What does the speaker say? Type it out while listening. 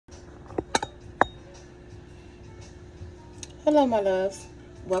Hello, my loves.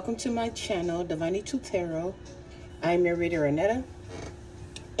 Welcome to my channel, Divinity Tarot. I'm your reader, Annetta.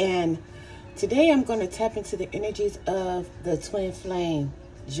 And today I'm going to tap into the energies of the twin flame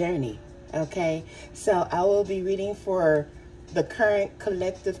journey. Okay, so I will be reading for the current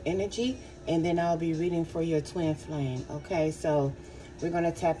collective energy, and then I'll be reading for your twin flame. Okay, so we're going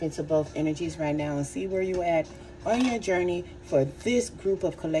to tap into both energies right now and see where you're at on your journey for this group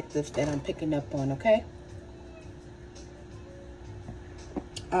of collectives that I'm picking up on. Okay.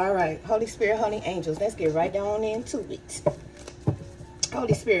 All right, Holy Spirit, Holy Angels, let's get right down into it.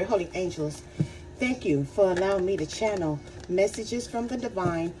 Holy Spirit, Holy Angels, thank you for allowing me to channel messages from the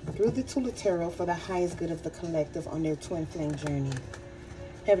divine through the tool of tarot for the highest good of the collective on their twin flame journey.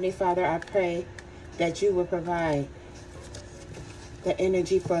 Heavenly Father, I pray that you will provide the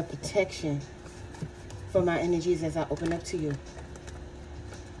energy for protection for my energies as I open up to you.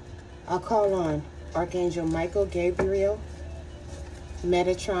 I'll call on Archangel Michael, Gabriel,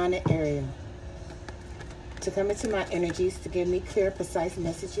 Metatron, and Ariel to come into my energies to give me clear, precise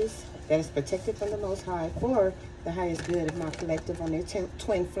messages that is protected from the Most High for the highest good of my collective on their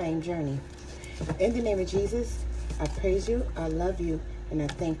twin flame journey. In the name of Jesus, I praise you, I love you, and I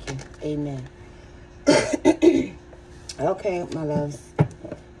thank you. Amen. Okay, my loves,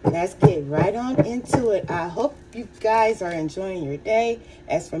 let's get right on into it. I hope you guys are enjoying your day.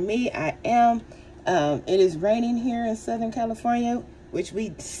 As for me, I am. It is raining here in Southern California, which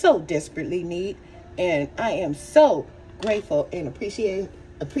we so desperately need, and I am so grateful and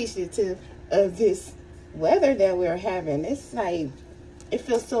appreciative of this weather that we're having. It's like, it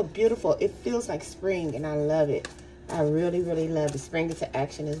feels so beautiful. It feels like spring, and I love it. I really, really love it. Spring into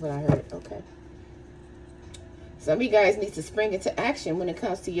action is what I heard. Okay. Some of you guys need to spring into action when it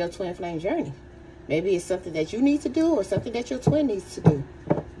comes to your twin flame journey. Maybe it's something that you need to do or something that your twin needs to do.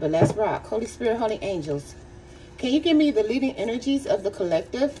 But let's rock. Holy Spirit, Holy Angels, can you give me the leading energies of the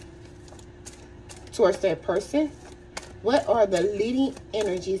collective towards their person? What are the leading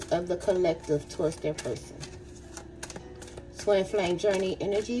energies of the collective towards their person? Twin flame journey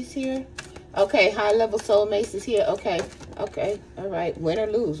energies here. Okay, high level soulmates is here. Okay, okay, all right. Win or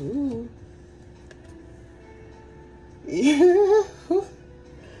lose. Ooh. Yeah.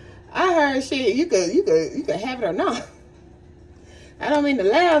 I heard shit. You could have it or not. I don't mean to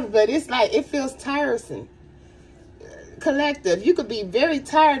laugh, but it's like it feels tiresome. Collective, you could be very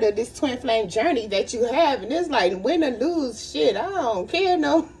tired of this twin flame journey that you have, and it's like win or lose. Shit, I don't care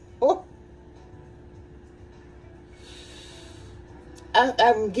no more.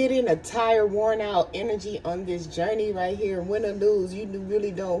 I'm getting a tired, worn out energy on this journey right here. Win or lose, you really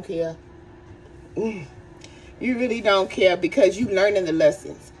don't care. You really don't care because you're learning the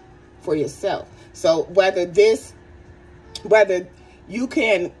lessons for yourself. So whether you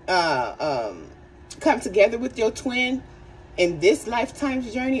can come together with your twin in this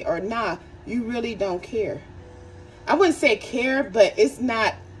lifetime's journey or not, you really don't care. I wouldn't say care, but it's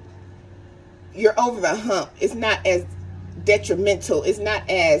not, you're over the hump. It's not as detrimental. It's not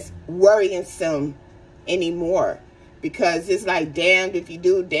as worrisome anymore, because it's like damned if you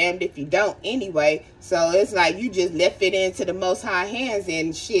do, damned if you don't anyway. So it's like you just left it into the Most High hands,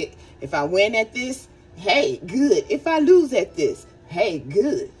 and shit, if I win at this, hey, good. If I lose at this, hey,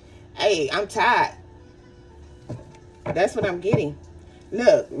 good. Hey, I'm tired. That's what I'm getting.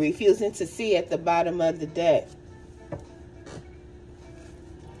 Look, refusing to see at the bottom of the deck.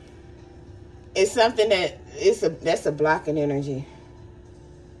 It's something that that's a blocking energy.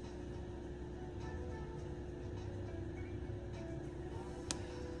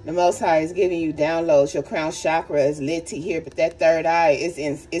 The Most High is giving you downloads. Your crown chakra is lit here, but that third eye is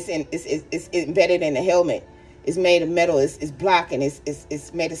embedded in the helmet. It's made of metal. It's blocking.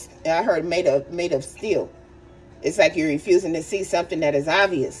 It's made of, I heard, made of steel. It's like you're refusing to see something that is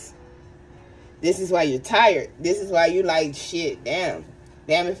obvious. This is why you're tired. This is why you like, shit, damn.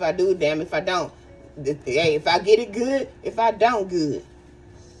 Damn if I do, damn if I don't. Hey, if I get it, good. If I don't, good.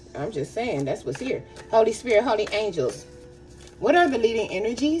 I'm just saying, that's what's here. Holy Spirit, Holy Angels, what are the leading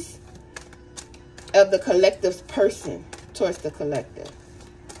energies of the collective's person towards the collective?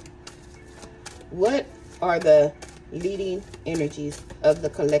 What are the leading energies of the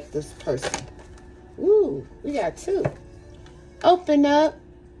collective's person? Ooh, we got two. Open up.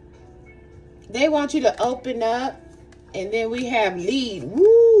 They want you to open up. And then we have lead.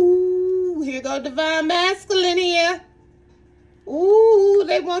 Woo! Here go divine masculine here. Ooh,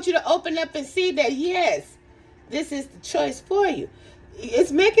 they want you to open up and see that, yes, this is the choice for you.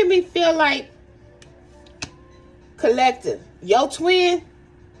 It's making me feel like collective. Your twin,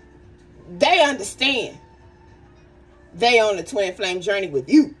 they understand. They on the twin flame journey with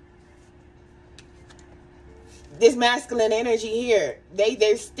you. this masculine energy here,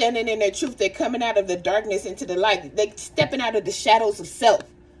 they're standing in their truth. They're coming out of the darkness into the light. They're stepping out of the shadows of self.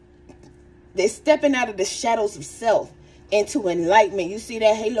 They're stepping out of the shadows of self into enlightenment. You see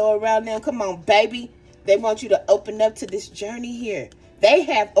that halo around them? Come on, baby. They want you to open up to this journey here. They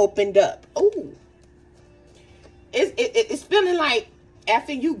have opened up. Ooh. It's feeling like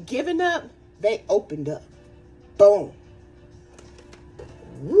after you giving up, they opened up. Boom.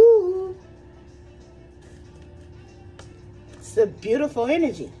 Woo. It's a beautiful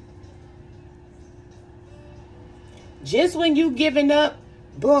energy. Just when you giving up,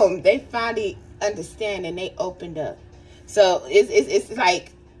 boom, they finally understand and they opened up. So it's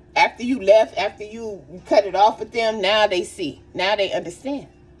like after you left, after you cut it off with them, now they see. Now they understand.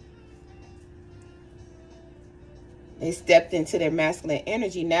 They stepped into their masculine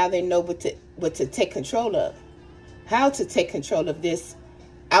energy. Now they know what to take control of. How to take control of this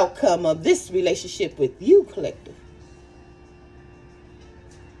outcome of this relationship with you, collective.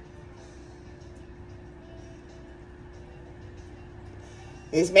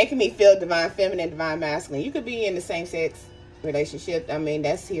 It's making me feel divine feminine, divine masculine. You could be in the same sex relationship. I mean,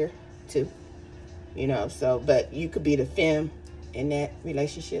 that's here too. You know, so, but you could be the femme in that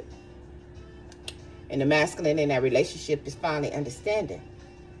relationship. And the masculine in that relationship is finally understanding.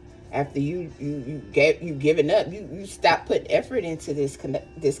 After you giving up, you stop putting effort into this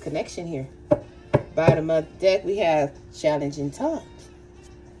connection here. Bottom of the deck, we have challenging times.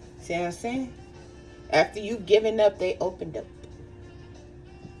 See what I'm saying? After you giving up, they opened up.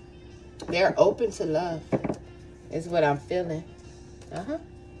 They're open to love. Is what I'm feeling.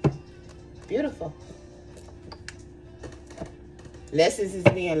 Beautiful. Lessons is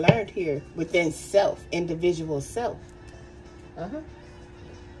being learned here within self, individual self.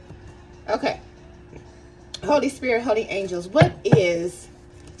 Okay. Holy Spirit, holy angels, what is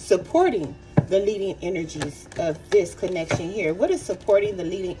supporting the leading energies of this connection here? What is supporting the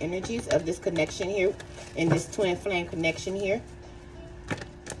leading energies of this connection here in this twin flame connection here?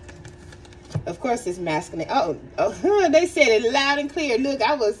 Of course, it's masculine. Oh, they said it loud and clear. Look,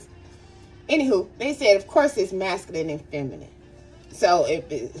 anywho, they said, of course, it's masculine and feminine. So,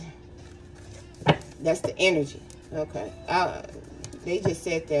 that's the energy. Okay. They just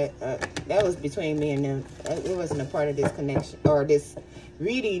said that. That was between me and them. It wasn't a part of this connection or this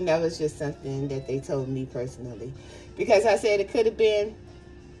reading. That was just something that they told me personally. Because I said it could have been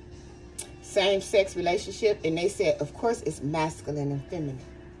same-sex relationship. And they said, of course, it's masculine and feminine.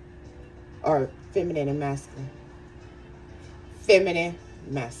 Or feminine and masculine. Feminine,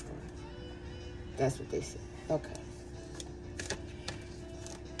 masculine. That's what they said. Okay.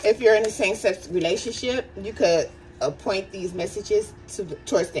 If you're in a same-sex relationship, you could point these messages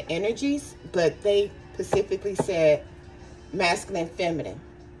towards the energies, but they specifically said masculine, feminine,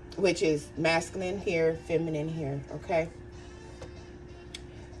 which is masculine here, feminine here. Okay.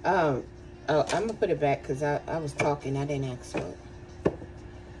 Oh, I'm gonna put it back because I was talking. I didn't ask for it.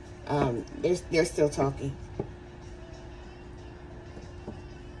 They're still talking.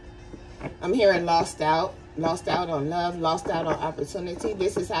 I'm hearing lost out on love, lost out on opportunity.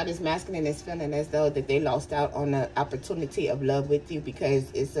 This is how this masculine is feeling, as though that they lost out on the opportunity of love with you,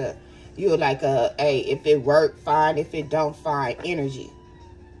 because you're like hey, if it work, fine. If it don't, fine energy.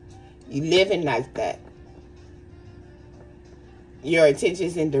 You living like that. Your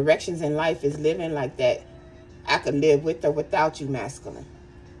intentions and directions in life is living like that. I could live with or without you, masculine.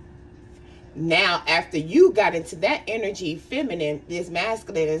 Now, after you got into that energy, feminine, this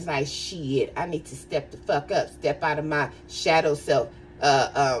masculine is like, shit, I need to step the fuck up, step out of my shadow self.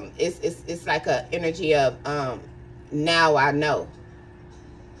 It's like a energy of, now I know.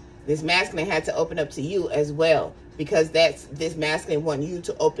 This masculine had to open up to you as well, because this masculine wanted you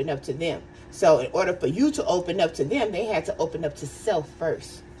to open up to them. So in order for you to open up to them, they had to open up to self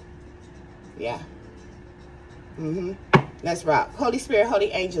first. Yeah. Let's rock. Holy Spirit,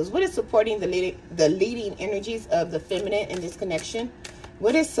 holy angels, what is supporting the leading energies of the feminine in this connection?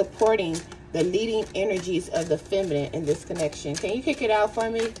 What is supporting the leading energies of the feminine in this connection? Can you kick it out for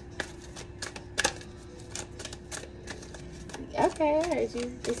me? Okay, I heard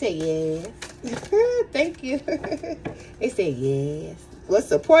you. They said yes. Thank you. They said yes. What's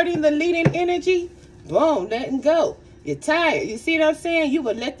supporting the leading energy? Boom, letting go. You're tired. You see what I'm saying? You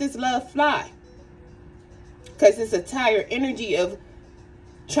would let this love fly. Because it's a tired energy of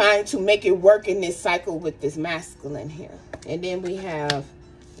trying to make it work in this cycle with this masculine here. And then we have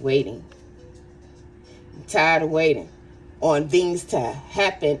waiting. I'm tired of waiting on things to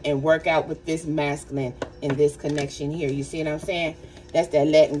happen and work out with this masculine in this connection here. You see what I'm saying? That's that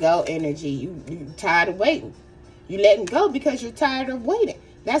letting go energy. You tired of waiting. You letting go because you're tired of waiting.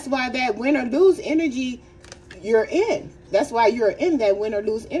 That's why that win or lose energy, you're in. That's why you're in that win or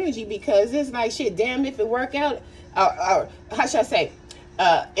lose energy, because it's like, shit, damn if it work out, or how should I say,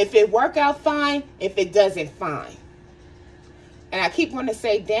 if it work out, fine. If it doesn't, fine. And I keep wanting to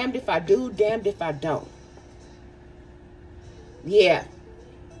say, damned if I do, damned if I don't. Yeah.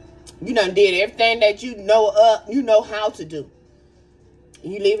 You done did everything that you know how to do.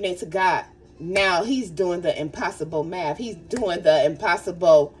 You leaving it to God. Now he's doing the impossible math. He's doing the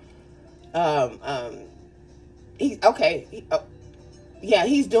impossible. He's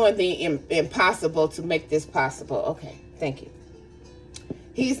doing the impossible to make this possible. Okay, thank you.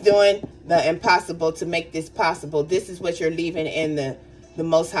 He's doing the impossible to make this possible. This is what you're leaving in the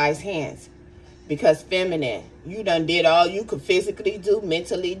Most High's hands. Because feminine, you done did all you could physically do,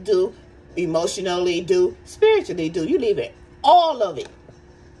 mentally do, emotionally do, spiritually do. You leave it, all of it,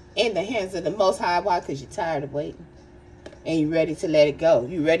 in the hands of the Most High. Why? Because you're tired of waiting. And you're ready to let it go.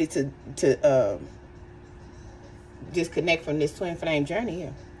 You're ready to disconnect from this twin flame journey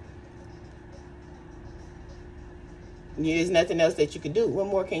here. There's nothing else that you can do. What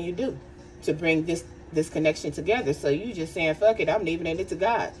more can you do to bring this connection together? So you just saying, fuck it, I'm leaving it to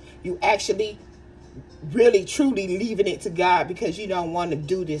God. You actually really truly leaving it to God, because you don't want to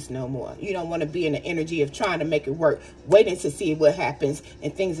do this no more. You don't want to be in the energy of trying to make it work, waiting to see what happens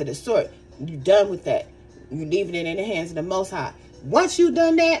and things of the sort. You're done with that. You're leaving it in the hands of the Most High. Once you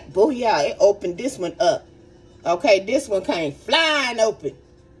done that, booyah, it opened this one up. Okay, this one came flying open.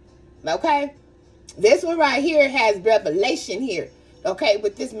 Okay, this one right here has revelation here. Okay,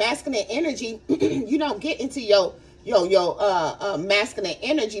 with this masculine energy, you don't get into your masculine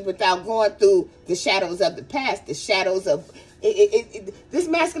energy without going through the shadows of the past, the shadows of this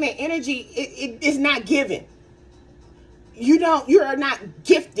masculine energy. It is not given. You are not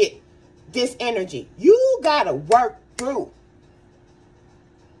gifted this energy. You gotta work through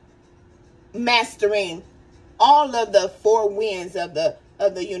mastering all of the four winds of the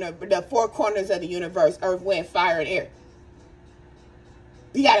universe, the four corners of the universe: earth, wind, fire, and air.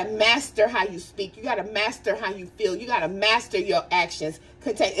 You got to master how you speak. You got to master how you feel. You got to master your actions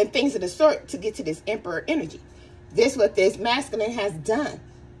and things of the sort to get to this emperor energy. This is what this masculine has done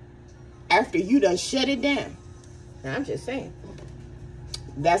after you done shut it down. Now, I'm just saying.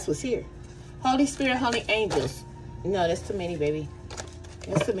 That's what's here. Holy Spirit, holy angels. No, that's too many, baby.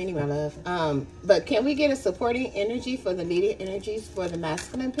 That's too many, my love. But can we get a supporting energy for the leading energies for the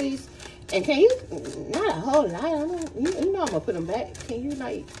masculine, please? And can you, not a whole lot, you know I'm going to put them back. Can you,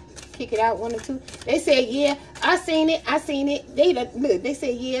 like, kick it out one or two? They said, yeah, I seen it. They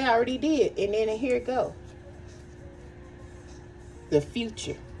said, yeah, I already did. And then here it go. The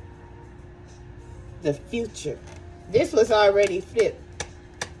future. The future. This was already flipped.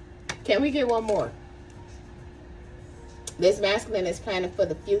 Can we get one more? This masculine is planning for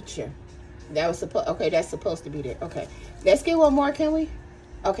the future. That was supposed, okay, that's supposed to be there. Okay, let's get one more, can we?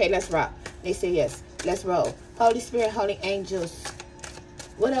 Okay, let's rock. They say yes. Let's roll. Holy Spirit, holy angels.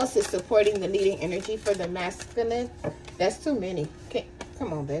 What else is supporting the leading energy for the masculine? That's too many. Okay,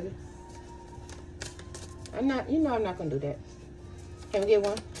 come on, baby. I'm not going to do that. Can we get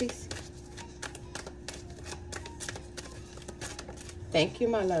one, please? Thank you,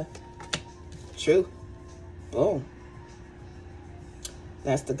 my love. True. Boom.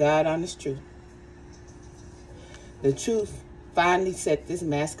 That's the God honest truth. The truth finally set this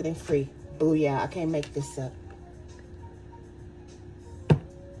masculine free. Booyah, I can't make this up.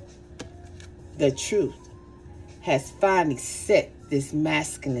 The truth has finally set this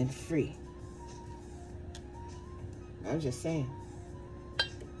masculine free. I'm just saying.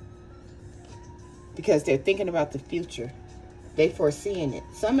 Because they're thinking about the future. They foreseeing it.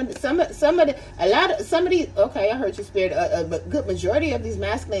 Some of these, okay, I heard you, Spirit. A good majority of these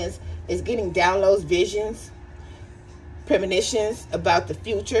masculines is getting downloads, visions, premonitions about the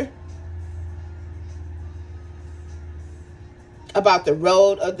future, about the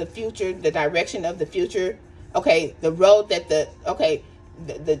road of the future, the direction of the future. Okay, the road that the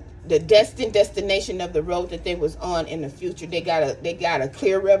destined destination of the road that they was on in the future. They got a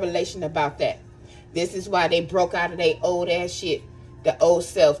clear revelation about that. This is why they broke out of their old ass shit, the old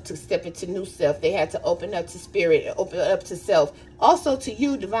self, to step into new self. They had to open up to spirit and open up to self. Also to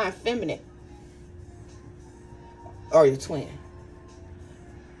you, divine feminine. Or your twin.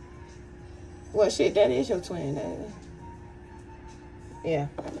 Well, shit, that is your twin. Yeah.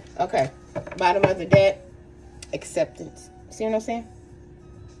 Okay. Bottom of the deck, acceptance. See what I'm saying?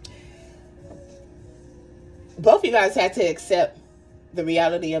 Both of you guys had to accept the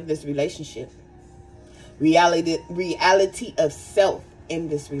reality of this relationship. Reality of self in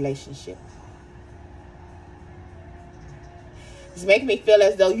this relationship. It's making me feel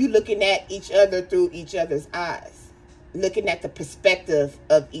as though you looking at each other through each other's eyes. Looking at the perspective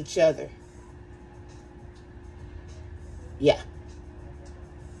of each other. Yeah.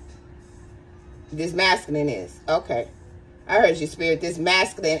 This masculine is. Okay. I heard you, Spirit. This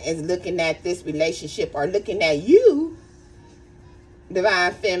masculine is looking at this relationship or looking at you,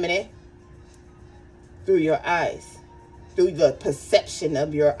 Divine Feminine, through your eyes. Through the perception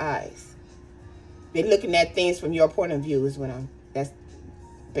of your eyes. They're looking at things from your point of view is what that's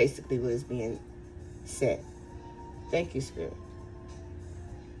basically what is being said. Thank you, Spirit.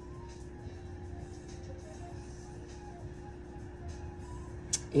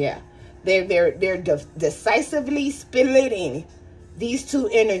 Yeah. They're decisively splitting these two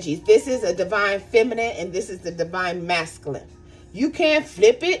energies. This is a divine feminine and this is the divine masculine. You can't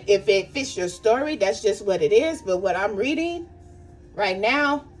flip it if it fits your story. That's just what it is. But what I'm reading right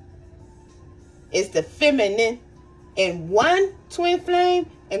now is the feminine in one twin flame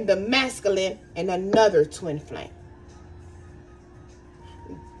and the masculine in another twin flame.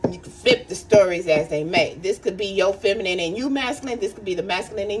 You can flip the stories as they may. This could be your feminine and you masculine. This could be the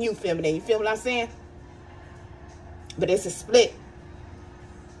masculine and you feminine. You feel what I'm saying? But it's a split.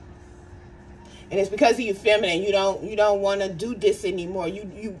 And it's because of you feminine. You don't want to do this anymore.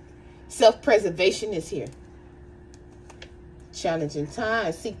 You self-preservation is here. Challenging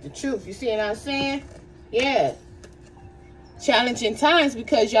times. Seek the truth. You see what I'm saying? Yeah. Challenging times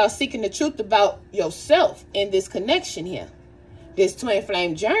because y'all seeking the truth about yourself in this connection here. This twin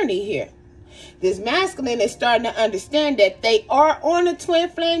flame journey here. This masculine is starting to understand that they are on a twin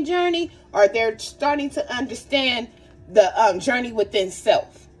flame journey, or they're starting to understand the journey within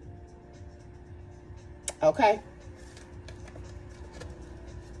self. Okay.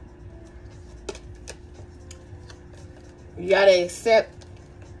 You gotta accept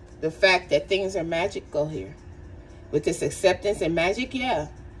the fact that things are magical here. With this acceptance and magic, yeah.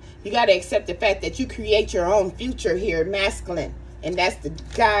 You gotta accept the fact that you create your own future here, masculine. And that's the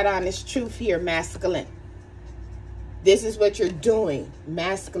God honest truth here, masculine. This is what you're doing,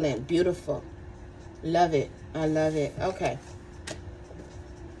 masculine, beautiful. Love it. I love it. Okay.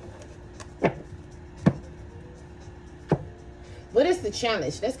 What is the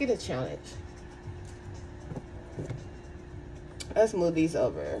challenge? Let's get a challenge. Let's move these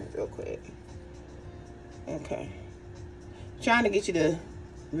over real quick. Okay. Trying to get you to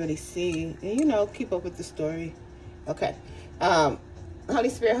really see and, you know, keep up with the story. Okay. Holy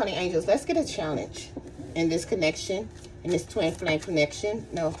Spirit, Holy Angels, let's get a challenge in this connection, in this twin flame connection.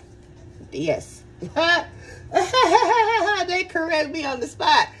 No. Yes. They correct me on the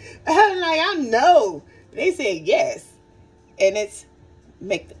spot. I'm like, I know. They said yes. And it's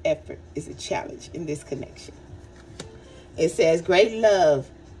make the effort is a challenge in this connection. It says, great love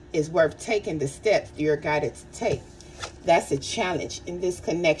is worth taking the steps you're guided to take. That's a challenge in this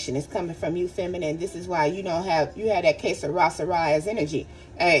connection. It's coming from you, feminine. This is why you had that case of Rasara as energy.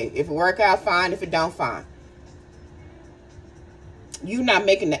 Hey, if it work out, fine. If it don't, fine. You not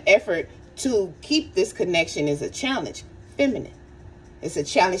making the effort to keep this connection is a challenge. Feminine. It's a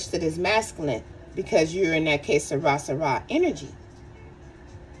challenge to this masculine because you're in that case of Rasara energy.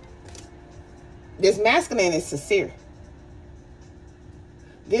 This masculine is sincere.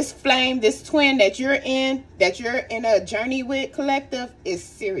 This flame, this twin that you're in a journey with, collective, is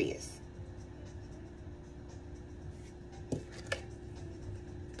serious.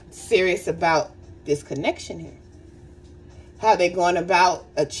 Serious about this connection here. How they're going about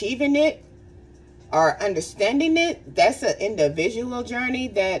achieving it or understanding it, that's an individual journey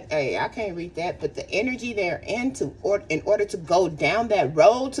that, hey, I can't read that, but the energy they're in order to go down that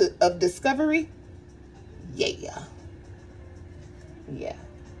road of discovery, yeah. Yeah.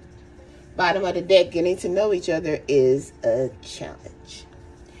 Bottom of the deck, getting to know each other is a challenge.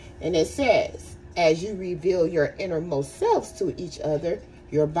 And it says, as you reveal your innermost selves to each other,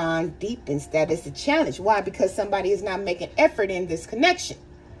 your bond deepens. That is a challenge. Why? Because somebody is not making effort in this connection.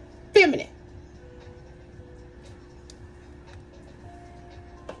 Feminine.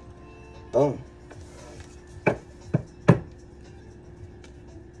 Boom.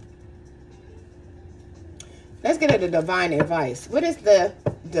 Let's get into divine advice. What is the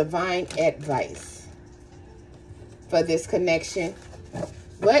divine advice for this connection?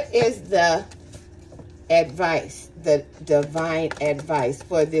 What is the advice, the divine advice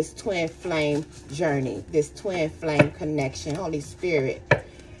for this twin flame journey, this twin flame connection? Holy Spirit.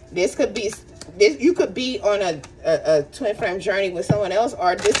 This could be, you could be on a twin flame journey with someone else,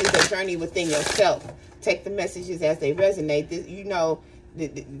 or this is a journey within yourself. Take the messages as they resonate. This, you know,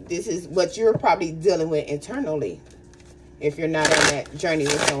 this is what you're probably dealing with internally if you're not on that journey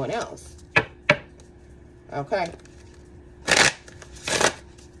with someone else. Okay.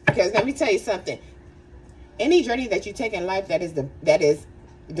 Because let me tell you something. Any journey that you take in life that is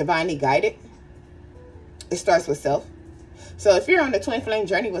divinely guided, it starts with self. So if you're on the twin flame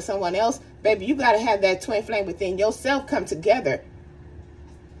journey with someone else, baby, you got to have that twin flame within yourself come together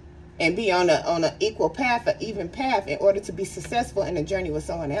and be on a equal path, an even path, in order to be successful in a journey with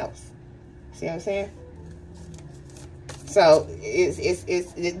someone else. See what I'm saying? So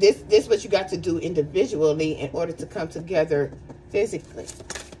this what you got to do individually in order to come together physically.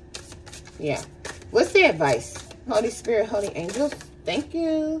 Yeah. What's the advice? Holy Spirit, Holy Angels, thank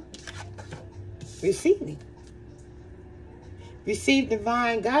you. Receiving. Receive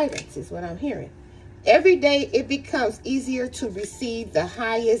divine guidance is what I'm hearing. Every day it becomes easier to receive the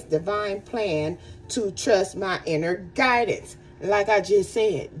highest divine plan, to trust my inner guidance. Like I just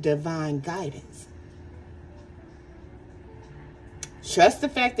said, divine guidance. Trust the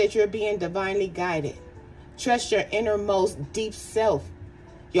fact that you're being divinely guided. Trust your innermost deep self,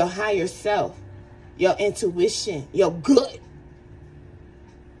 your higher self, your intuition, your good.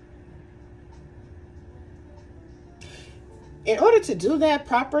 In order to do that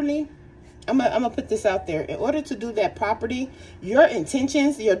properly, I'm gonna put this out there. In order to do that properly, your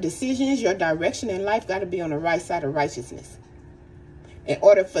intentions, your decisions, your direction in life got to be on the right side of righteousness in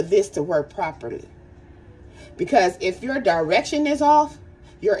order for this to work properly. Because if your direction is off,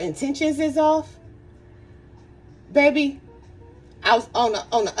 your intentions is off, baby, out on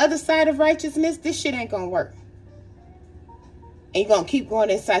the other side of righteousness, this shit ain't gonna work. And you're gonna keep going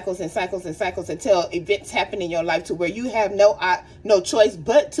in cycles and cycles and cycles until events happen in your life to where you have no choice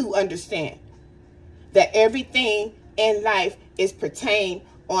but to understand that everything in life is pertained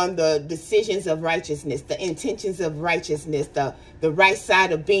on the decisions of righteousness, the intentions of righteousness, the right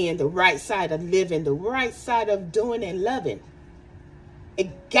side of being, the right side of living, the right side of doing and loving.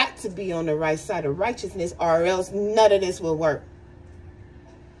 It got to be on the right side of righteousness, or else none of this will work.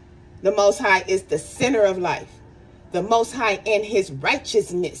 The Most High is the center of life. The Most High and his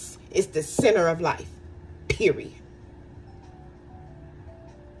righteousness is the center of life. Period.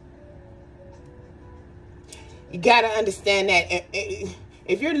 You got to understand that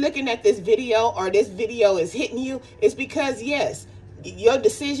if you're looking at this video or this video is hitting you, it's because, yes, your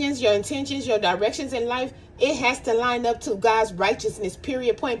decisions, your intentions, your directions in life, it has to line up to God's righteousness,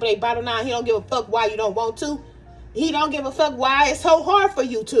 period, point blank, bottom line. He don't give a fuck why you don't want to. He don't give a fuck why it's so hard for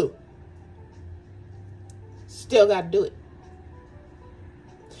you to. Still got to do it.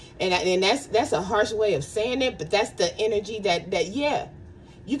 And that's a harsh way of saying it, but that's the energy that yeah,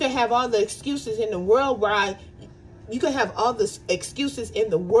 you can have all the excuses in the world why you can have all the excuses in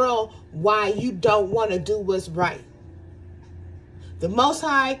the world why you don't want to do what's right. The Most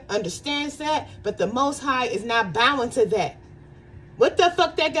High understands that, but the Most High is not bowing to that. What the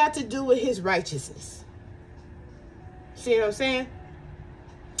fuck that got to do with his righteousness? See what I'm saying?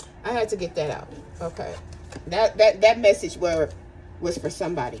 I had to get that out. Okay. That message was for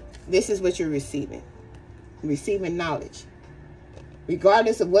somebody. This is what you're receiving. Receiving knowledge.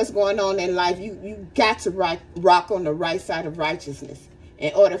 Regardless of what's going on in life, you got to rock on the right side of righteousness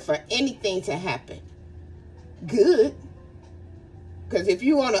in order for anything to happen. Good. Because if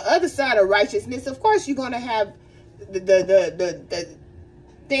you're on the other side of righteousness, of course you're going to have the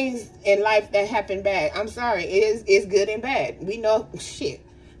things in life that happen bad. I'm sorry. It's good and bad. We know, shit.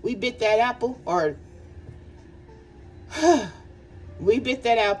 We bit that apple, or we bit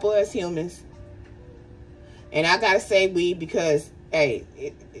that apple as humans. And I got to say we, because, hey,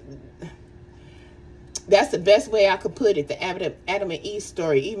 that's the best way I could put it. The Adam and Eve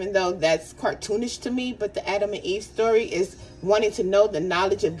story, even though that's cartoonish to me, but the Adam and Eve story is wanting to know the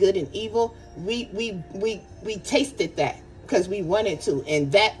knowledge of good and evil. We tasted that because we wanted to.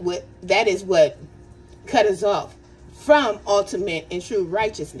 And that is what cut us off from ultimate and true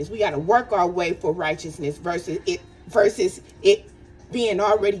righteousness. We got to work our way for righteousness versus it being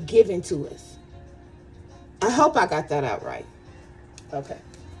already given to us. I hope I got that out right. Okay.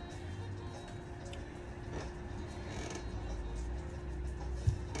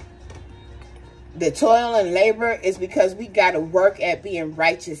 The toil and labor is because we got to work at being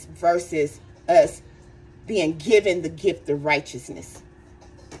righteous versus us being given the gift of righteousness.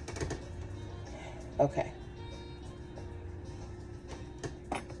 Okay.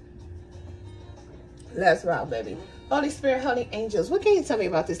 Let's rock, baby. Holy Spirit, Holy Angels, what can you tell me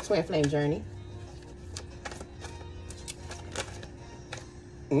about this twin flame journey?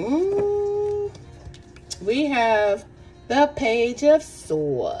 We have the Page of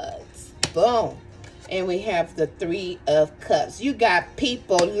Swords. Boom. And we have the Three of Cups. You got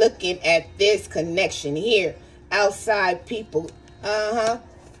people looking at this connection here. Outside people.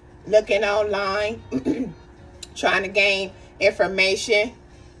 Looking online. Trying to gain information.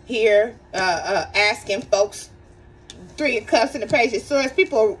 here, asking folks, Three of Cups and the Page of Swords.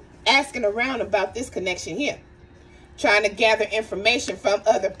 People asking around about this connection here, trying to gather information from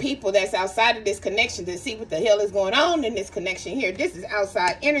other people that's outside of this connection to see what the hell is going on in this connection here. This is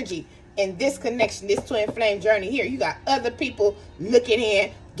outside energy in this connection, this twin flame journey here. You got other people looking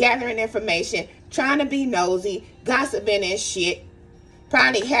in, gathering information, trying to be nosy, gossiping and shit.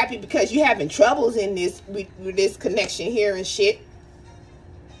 Probably happy because you're having troubles in this with this connection here and shit.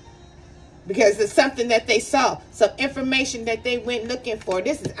 Because it's something that they saw, some information that they went looking for.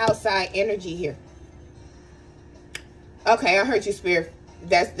 This is outside energy here. Okay, I heard you, Spirit.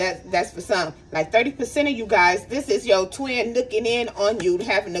 That's for some. Like 30% of you guys, this is your twin looking in on you,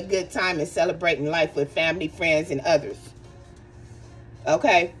 having a good time and celebrating life with family, friends, and others.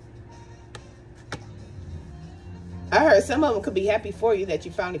 Okay. I heard some of them could be happy for you that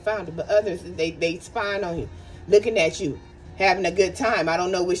you finally found it, but others, they spying on you, looking at you, having a good time. I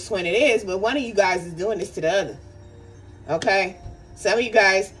don't know which twin it is, but one of you guys is doing this to the other. Okay? Some of you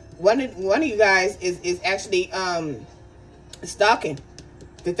guys, one of you guys is actually stalking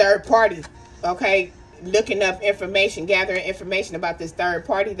the third party. Okay? Looking up information, gathering information about this third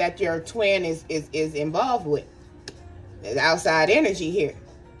party that your twin is involved with. There's outside energy here.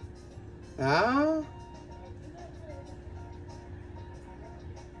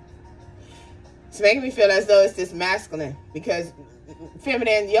 It's making me feel as though it's this masculine, because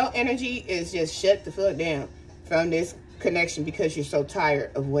feminine, your energy is just shut the fuck down from this connection because you're so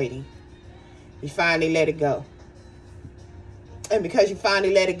tired of waiting. You finally let it go. And because you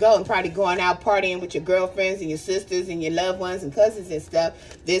finally let it go and probably going out partying with your girlfriends and your sisters and your loved ones and cousins and stuff,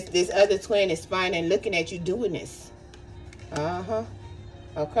 this other twin is spying and looking at you doing this.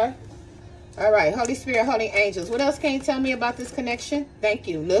 Okay. All right. Holy Spirit, Holy Angels. What else can you tell me about this connection? Thank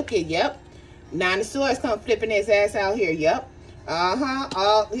you. Look it. Yep. Nine of Swords come flipping his ass out here. Yep.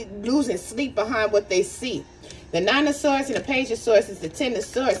 All losing sleep behind what they see. The Nine of Swords and the Page of Swords is the Ten of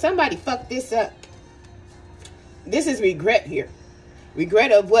Swords. Somebody fucked this up. This is regret here.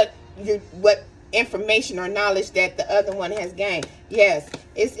 Regret of what information or knowledge that the other one has gained. Yes.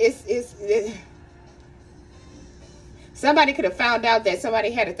 It's somebody could have found out that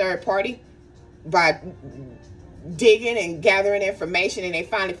somebody had a third party by digging and gathering information, and they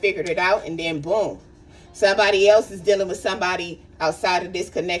finally figured it out, and then boom, somebody else is dealing with somebody outside of this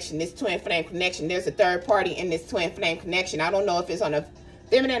connection, this twin flame connection. There's a third party in this twin flame connection. I don't know if it's on a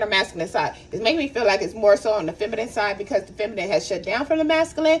feminine or masculine side. It's making me feel like it's more so on the feminine side because the feminine has shut down from the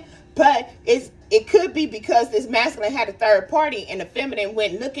masculine, but it could be because this masculine had a third party and the feminine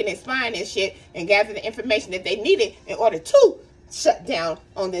went looking and spying and shit and gathered the information that they needed in order to shut down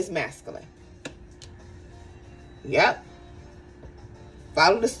on this masculine. Yep.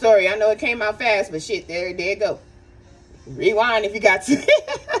 Follow the story. I know it came out fast, but shit, there you go. Rewind if you got to.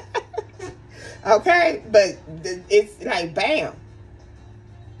 Okay, but it's like bam.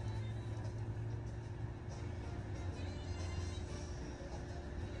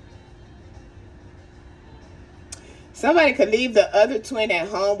 Somebody could leave the other twin at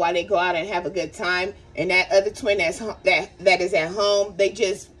home while they go out and have a good time, and that other twin that is at home, they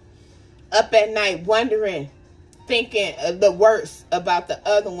just up at night wondering, thinking the worst about the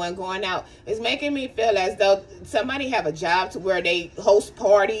other one going out. It's making me feel as though somebody have a job to where they host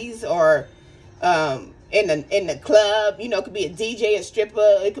parties or in the club. You know, it could be a DJ, a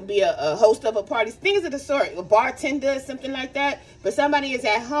stripper, it could be a host of a party, things of the sort, a bartender, something like that. But somebody is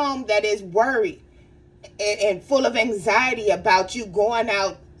at home that is worried and full of anxiety about you going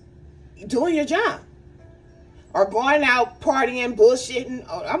out doing your job. Or going out partying, bullshitting.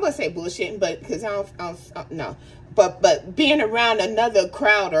 Or I'm gonna say bullshitting, but because I don't know. But being around another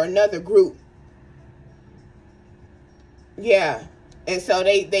crowd or another group. Yeah. And so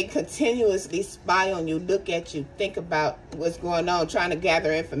they continuously spy on you, look at you, think about what's going on, trying to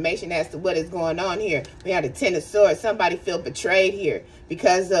gather information as to what is going on here. We have the Ten of Swords. Somebody feel betrayed here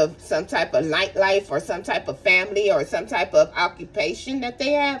because of some type of nightlife or some type of family or some type of occupation that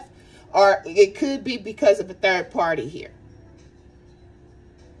they have. Or it could be because of a third party here.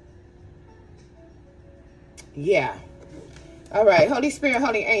 Yeah. All right. Holy Spirit,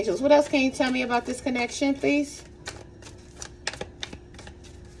 Holy Angels. What else can you tell me about this connection, please?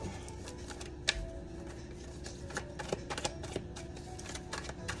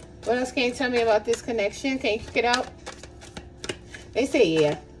 What else can you tell me about this connection? Can you kick it out? They say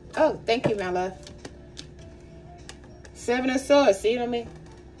yeah. Oh, thank you, my love. Seven of Swords. See what I mean?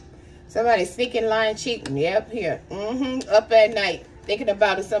 Somebody sneaking, lying, cheating. Yep, here. Up at night, thinking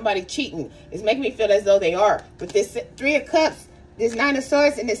about it, somebody cheating. It's making me feel as though they are. With this Three of Cups, this Nine of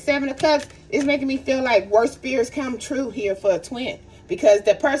Swords, and this Seven of Cups, it's making me feel like worst fears come true here for a twin. Because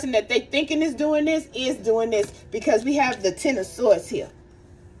the person that they thinking is doing this because we have the Ten of Swords here.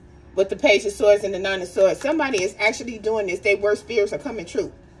 With the Page of Swords and the Nine of Swords. Somebody is actually doing this. Their worst fears are coming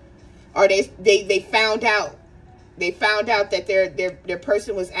true. Or they found out. They found out that their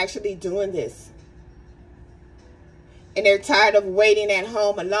person was actually doing this. And they're tired of waiting at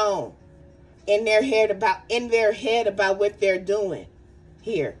home alone. In their head about what they're doing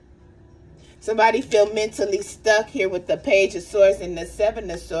here. Somebody feel mentally stuck here with the Page of Swords and the Seven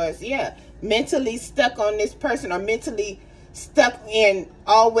of Swords. Yeah, mentally stuck on this person, or mentally stuck in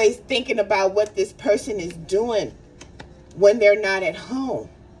always thinking about what this person is doing when they're not at home.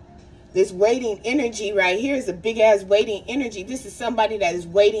 This waiting energy right here is a big ass waiting energy. This is somebody that is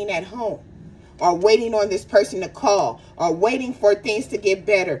waiting at home, or waiting on this person to call, or waiting for things to get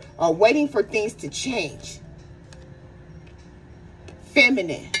better, or waiting for things to change.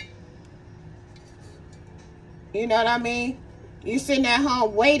 Feminine. You know what I mean? You sitting at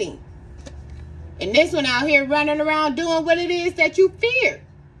home waiting. And this one out here running around doing what it is that you fear.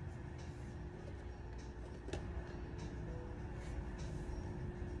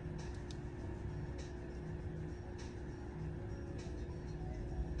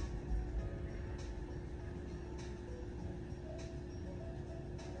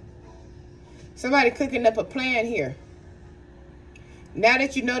 Somebody cooking up a plan here. Now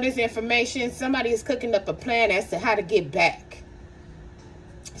that you know this information, somebody is cooking up a plan as to how to get back.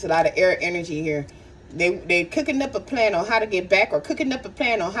 It's a lot of air energy here. They're cooking up a plan on how to get back, or cooking up a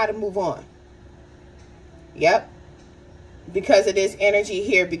plan on how to move on. Yep. Because of this energy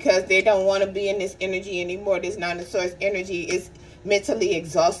here. Because they don't want to be in this energy anymore. This Nine of Swords energy is mentally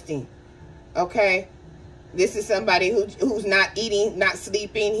exhausting. Okay? This is somebody who's not eating, not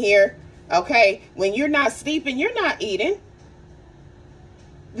sleeping here. Okay? When you're not sleeping, you're not eating.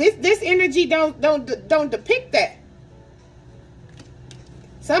 This energy don't depict that.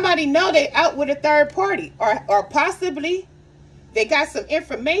 Somebody know they out with a third party, or possibly they got some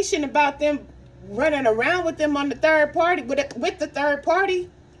information about them running around with them on the third party, with the third party,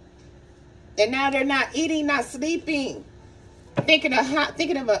 and now they're not eating, not sleeping, thinking of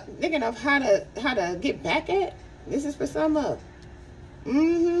how to get back at. This is for some of.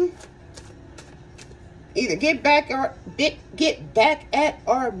 Either get back at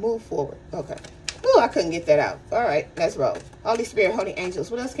or move forward. Okay. Ooh, I couldn't get that out. All right, let's roll. Holy Spirit, Holy Angels.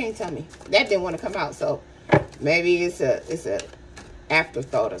 What else can you tell me? That didn't want to come out, so maybe it's a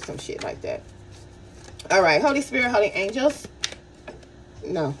afterthought or some shit like that. All right, Holy Spirit, Holy Angels.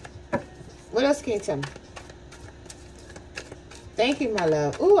 No. What else can you tell me? Thank you, my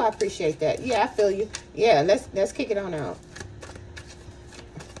love. Ooh, I appreciate that. Yeah, I feel you. Yeah, let's kick it on out.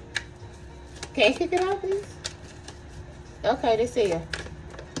 Can you kick it out, please? Okay, they see you.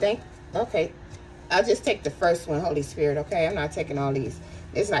 Okay. I'll just take the first one, Holy Spirit, okay? I'm not taking all these.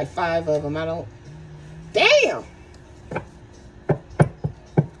 It's like 5 of them. I don't... Damn!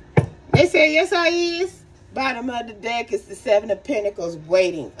 They say, yes, I is. Bottom of the deck is the 7 of Pentacles,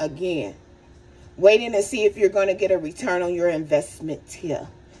 waiting again. Waiting to see if you're going to get a return on your investment here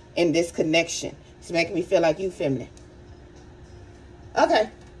in this connection. It's making me feel like you feminine. Okay.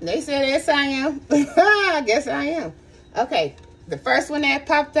 They said, yes, I am. I guess I am. Okay. The first one that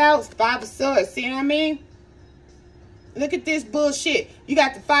popped out was 5 of Swords. See what I mean? Look at this bullshit. You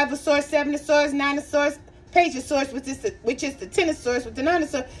got the 5 of Swords, 7 of Swords, 9 of Swords, Page of Swords, which is the 10 of Swords with the 9 of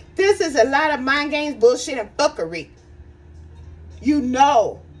Swords. This is a lot of mind games, bullshit, and fuckery. You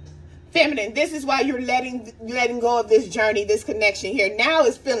know. Feminine, this is why you're letting go of this journey, this connection here. Now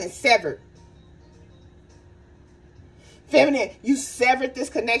it's feeling severed. Feminine, you severed this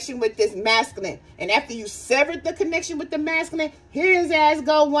connection with this masculine. And after you severed the connection with the masculine, here his ass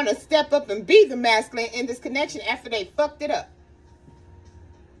go want to step up and be the masculine in this connection after they fucked it up.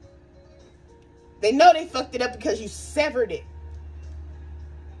 They know they fucked it up because you severed it.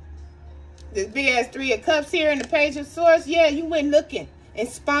 This big ass 3 of Cups here and the Page of Swords. Yeah, you went looking and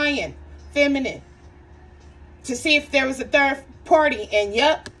spying, feminine, to see if there was a third party. And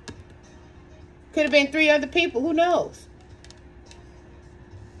yep, could have been 3 other people. Who knows?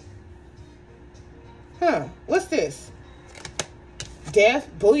 Huh, what's this? Death?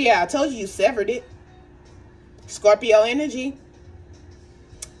 Booyah, I told you severed it. Scorpio energy.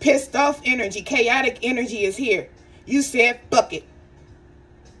 Pissed off energy. Chaotic energy is here. You said, fuck it.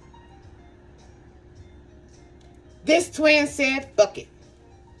 This twin said, fuck it.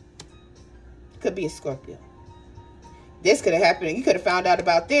 Could be a Scorpio. This could have happened. You could have found out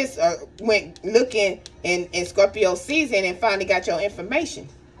about this or went looking in Scorpio season and finally got your information.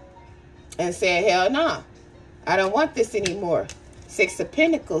 And said, hell nah, I don't want this anymore. 6 of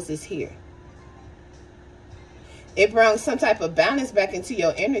Pentacles is here. It brings some type of balance back into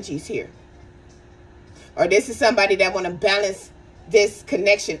your energies here. Or this is somebody that want to balance this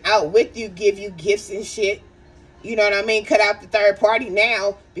connection out with you, give you gifts and shit. You know what I mean? Cut out the third party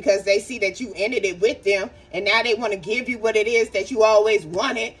now because they see that you ended it with them. And now they want to give you what it is that you always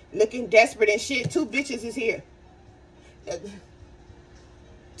wanted. Looking desperate and shit. Two bitches is here.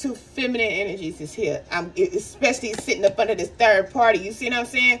 Two feminine energies is here. Especially sitting up under this third party. You see what I'm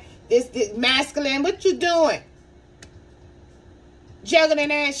saying? This masculine. What you doing?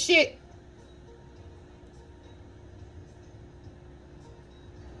 Juggling ass shit.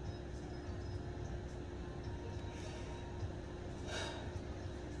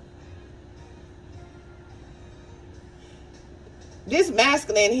 This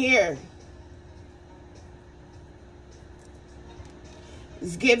masculine here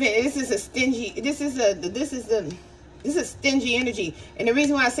is giving. This is a stingy. This is a stingy energy. And the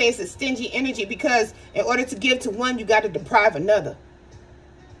reason why I say it's a stingy energy because in order to give to one, you got to deprive another.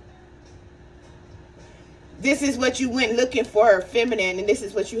 This is what you went looking for, feminine, and this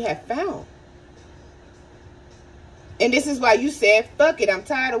is what you have found. And this is why you said, fuck it. I'm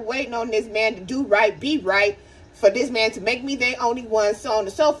tired of waiting on this man to do right, be right. For this man to make me their only one, so on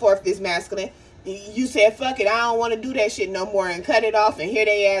and so forth, this masculine. You said, fuck it, I don't want to do that shit no more and cut it off, and here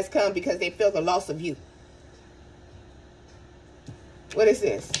they ass come because they feel the loss of you. What is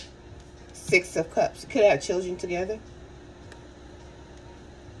this? Six of Cups. Could have children together.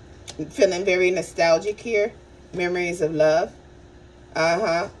 Feeling very nostalgic here. Memories of love.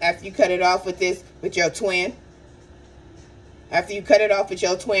 After you cut it off with this, with your twin. After you cut it off with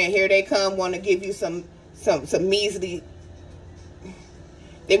your twin, here they come, want to give you some measly.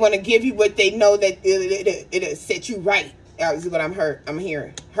 They want to give you what they know that it'll set you right. That is what I'm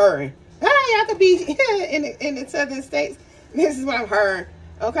hearing. Hey, I could be in the southern states. This is what I'm hearing.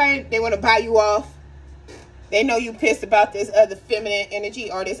 Okay, they want to buy you off. They know you pissed about this other feminine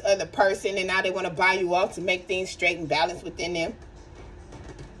energy or this other person, and now they want to buy you off to make things straight and balanced within them.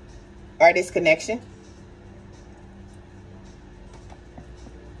 Or this connection.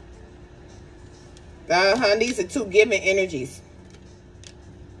 These are two giving energies.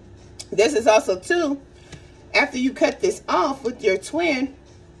 This is also two. After you cut this off with your twin,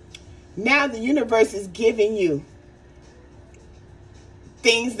 now the universe is giving you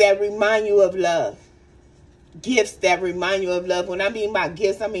things that remind you of love. Gifts that remind you of love. When I mean by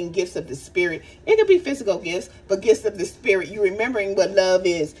gifts, I mean gifts of the spirit. It could be physical gifts, but gifts of the spirit. You're remembering what love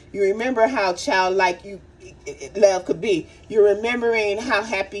is. You remember how childlike love could be. You're remembering how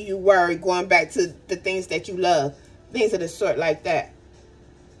happy you were going back to the things that you love. Things of the sort like that.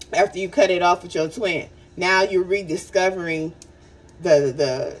 After you cut it off with your twin. Now you're rediscovering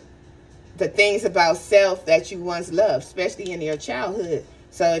the things about self that you once loved, especially in your childhood.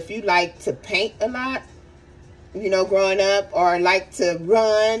 So if you like to paint a lot, you know, growing up, or like to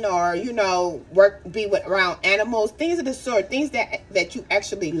run, or, you know, be around animals, things of the sort, things that you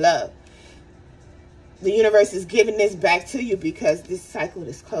actually love. The universe is giving this back to you because this cycle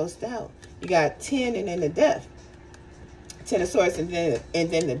is closed out. You got 10 and then the death. 10 of Swords and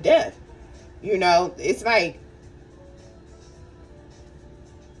then the death. You know, it's like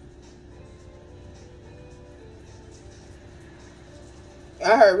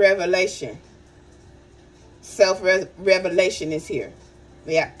I heard revelation. Self-revelation is here.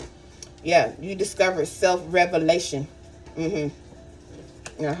 Yeah. Yeah, you discover self-revelation.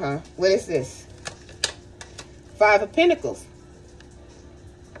 What is this? Five of Pentacles.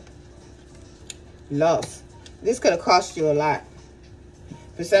 Loss. This could have cost you a lot.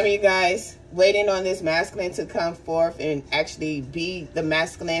 For some of you guys, waiting on this masculine to come forth and actually be the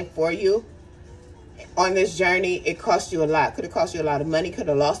masculine for you on this journey, it cost you a lot. Could have cost you a lot of money. Could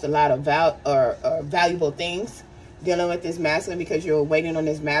have lost a lot of valuable things dealing with this masculine because you're waiting on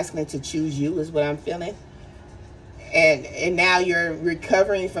this masculine to choose you is what I'm feeling. And now you're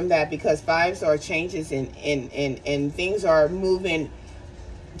recovering from that because fives are changes and things are moving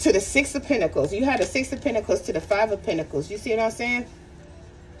to the Six of Pentacles. You had the Six of Pentacles to the Five of Pentacles. You see what I'm saying?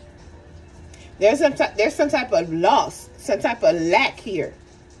 There's some type of loss, some type of lack here.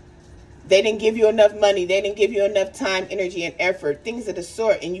 They didn't give you enough money. They didn't give you enough time, energy, and effort. Things of the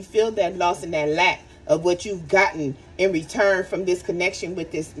sort. And you feel that loss and that lack of what you've gotten in return from this connection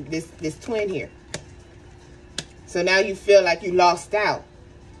with this twin here. So now you feel like you lost out.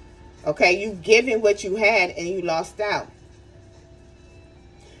 Okay, you've given what you had and you lost out.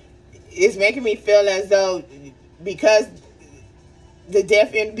 It's making me feel as though because the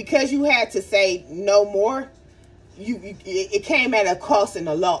death and because you had to say no more, it came at a cost and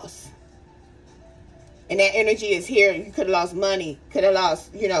a loss. And that energy is here. You could have lost money, could have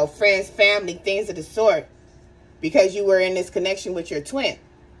lost, you know, friends, family, things of the sort. because you were in this connection with your twin.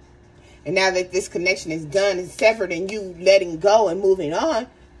 And now that this connection is done and severed and you letting go and moving on,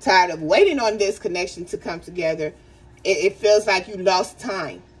 tired of waiting on this connection to come together, it feels like you lost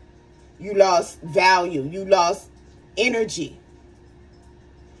time. You lost value. You lost energy.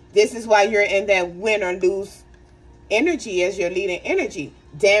 This is why you're in that win or lose energy as your leading energy.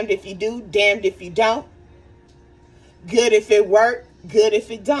 Damned if you do, damned if you don't. Good if it worked, good if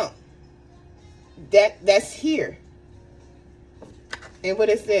it don't. That's here. And what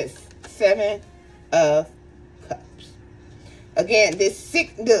is this? 7 of Cups. Again, the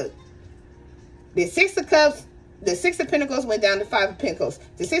Six of Cups, the 6 of Pentacles went down to 5 of Pentacles.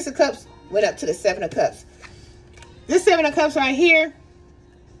 The 6 of Cups went up to the 7 of Cups. This 7 of Cups right here,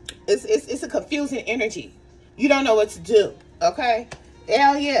 it's a confusing energy. You don't know what to do, okay?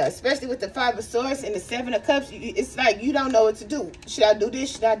 Hell yeah, especially with the 5 of Swords and the 7 of Cups. It's like you don't know what to do. Should I do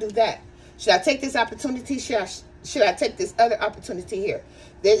this? Should I do that? Should I take this opportunity? Should I take this other opportunity here?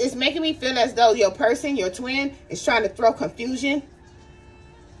 It's making me feel as though your person, your twin, is trying to throw confusion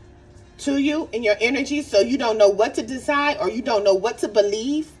to you in your energy, so you don't know what to decide or you don't know what to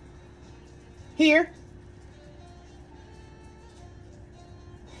believe here.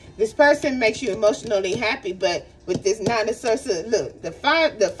 This person makes you emotionally happy, but with this 9 of Swords, look, the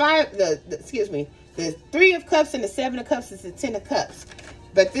 3 of Cups and the 7 of Cups is the 10 of Cups.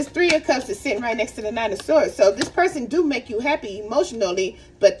 But this 3 of Cups is sitting right next to the 9 of Swords. So this person do make you happy emotionally,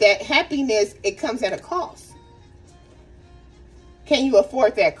 but that happiness, it comes at a cost. Can you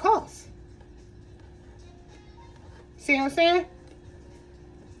afford that cost? See what I'm saying?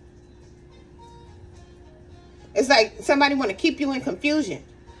 It's like somebody want to keep you in confusion.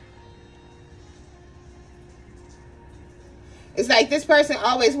 It's like this person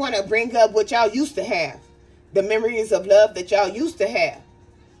always want to bring up what y'all used to have. The memories of love that y'all used to have.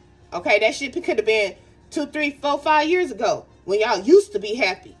 Okay, that shit could have been 2, 3, 4, 5 years ago when y'all used to be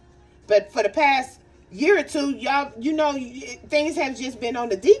happy. But for the past year or two, y'all, you know, things have just been on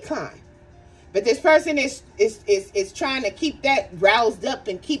the decline. But this person is trying to keep that roused up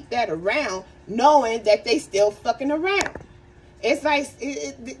and keep that around, knowing that they still fucking around. It's like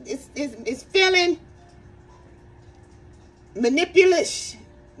it's feeling manipulative,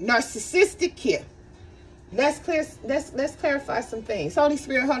 narcissistic here. Let's clarify some things. Holy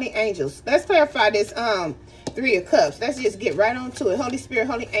Spirit, Holy Angels. Let's clarify this 3 of Cups. Let's just get right on to it. Holy Spirit,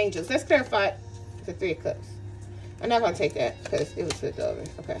 Holy Angels. Let's clarify the 3 of Cups. I'm not going to take that because it was flipped over.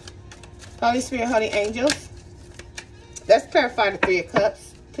 Okay. Holy Spirit, Holy Angels. Let's clarify the 3 of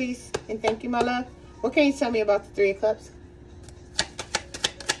Cups, please. And thank you, my love. What can you tell me about the 3 of Cups?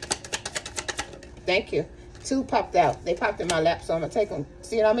 Thank you. 2 popped out. They popped in my lap, so I'm going to take them.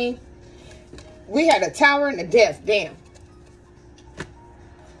 See what I mean? We had a Tower and a Death. Damn.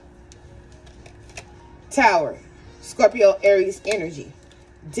 Tower. Scorpio, Aries energy.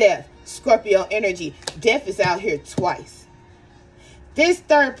 Death. Scorpio energy. Death is out here twice. This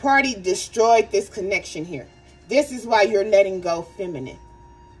third party destroyed this connection here. This is why you're letting go feminine.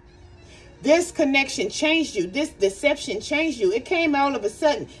 This connection changed you. This deception changed you. It came all of a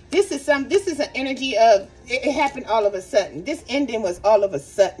sudden. This is an energy of, it happened all of a sudden. This ending was all of a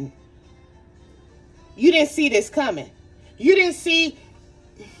sudden. You didn't see this coming. You didn't see.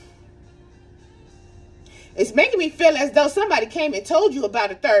 It's making me feel as though somebody came and told you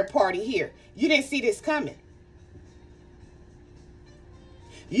about a third party here. You didn't see this coming.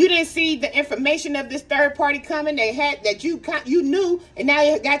 You didn't see the information of this third party coming. They had that you knew, and now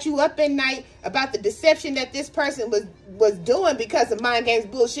it got you up at night about the deception that this person was doing because of mind games,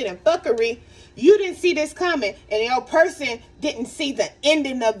 bullshit, and fuckery. You didn't see this coming, and your person didn't see the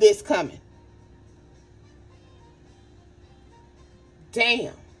ending of this coming.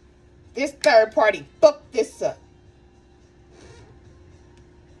 Damn. This third party fucked this up.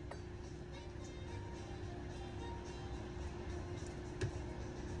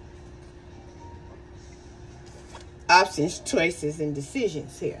 Options, choices, and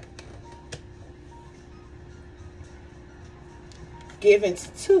decisions here. Given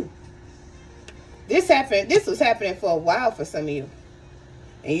to 2. This was happening for a while for some of you.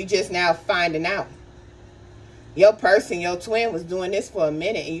 And you just now finding out. Your person, your twin was doing this for a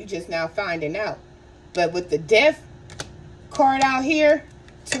minute and you just now finding out. But with the Death card out here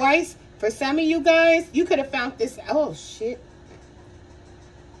twice, for some of you guys, you could have found this. Oh, shit.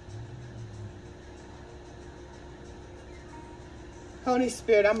 Holy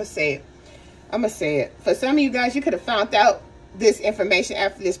Spirit, I'm going to say it. I'm going to say it. For some of you guys, you could have found out this information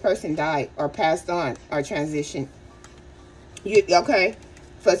after this person died or passed on or transitioned. Okay?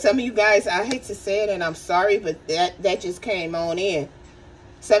 For some of you guys, I hate to say it and I'm sorry, but that just came on in.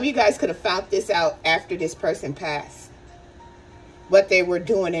 Some of you guys could have found this out after this person passed. What they were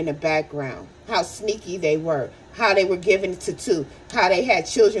doing in the background. How sneaky they were. How they were giving it to two. How they had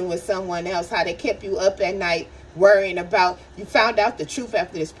children with someone else. How they kept you up at night worrying about. You found out the truth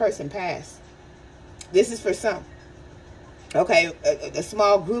after this person passed. This is for some. Okay, a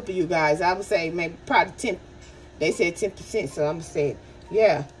small group of you guys. I would say maybe probably 10. They said 10%, so I'm going to say,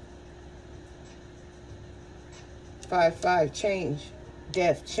 yeah. 5-5, change.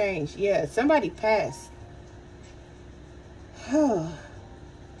 Death, change. Yeah, somebody passed.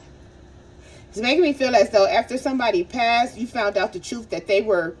 It's making me feel as though after somebody passed, you found out the truth that they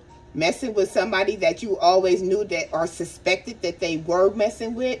were messing with somebody that you always knew that or suspected that they were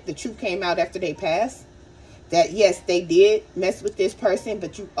messing with. The truth came out after they passed. That, yes, they did mess with this person,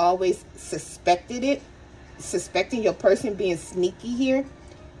 but you always suspected it. Suspecting your person being sneaky here.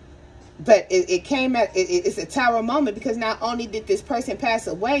 But it came at, it's a tower moment, because not only did this person pass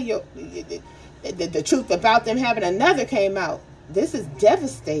away, the truth about them having another came out. This is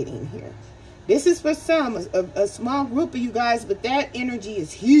devastating here. This is for some, a small group of you guys, but that energy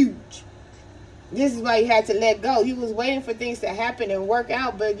is huge. This is why you had to let go. You was waiting for things to happen and work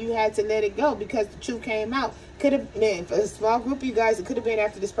out, but you had to let it go because the truth came out. Could have been, for a small group of you guys, it could have been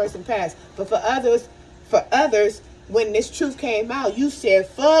after this person passed. But for others, when this truth came out, you said,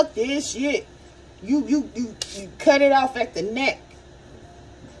 fuck this shit. You cut it off at the neck.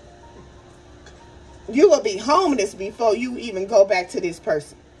 You will be homeless before you even go back to this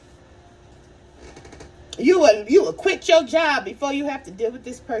person. You will quit your job before you have to deal with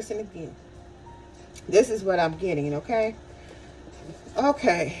this person again. This is what I'm getting, okay?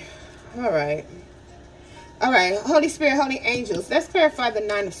 Okay. All right. All right. Holy Spirit, Holy Angels. Let's clarify the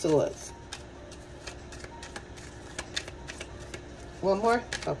 9 of Swords. One more?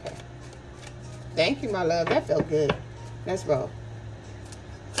 Okay. Thank you, my love. That felt good. Let's roll.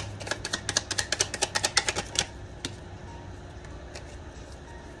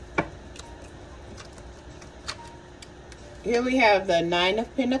 Here we have the 9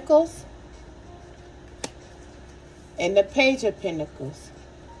 of Pentacles and the Page of Pentacles.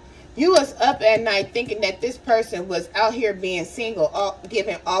 You was up at night thinking that this person was out here being single,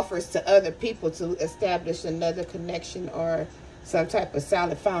 giving offers to other people to establish another connection or some type of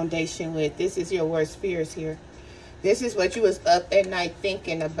solid foundation with. This is your worst fears here. This is what you was up at night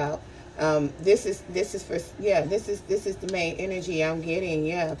thinking about. This is for, yeah, this is the main energy I'm getting.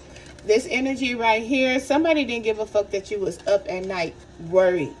 Yeah, this energy right here, somebody didn't give a fuck that you was up at night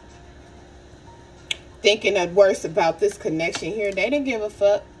worried, thinking of worse about this connection here. They didn't give a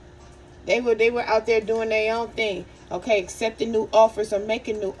fuck. They were out there doing their own thing. Okay, accepting new offers or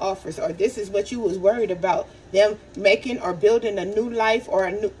making new offers. Or this is what you was worried about. Them making or building a new life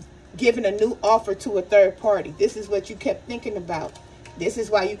or giving a new offer to a third party. This is what you kept thinking about. This is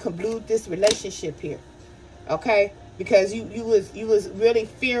why you conclude this relationship here. Okay? Because you was really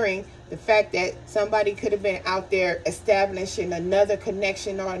fearing the fact that somebody could have been out there establishing another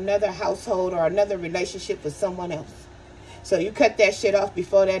connection or another household or another relationship with someone else. So you cut that shit off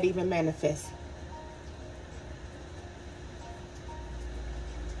before that even manifests.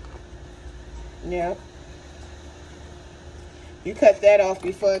 Yeah. You cut that off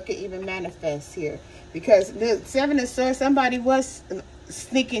before it could even manifest here. Because the 7 of Swords, somebody was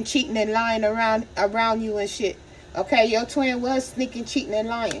sneaking, cheating, and lying around you and shit. Okay, your twin was sneaking, cheating, and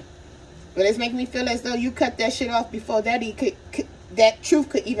lying. But it's making me feel as though you cut that shit off before that that truth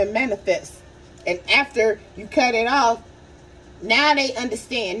could even manifest. And after you cut it off, now they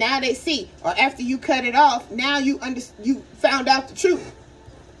understand. Now they see. Or after you cut it off, now you found out the truth.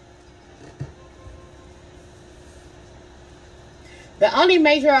 The only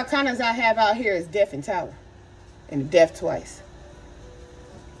major arcanas I have out here is Death and Tower. And Death twice.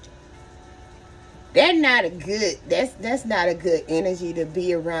 That's not a good, that's not a good energy to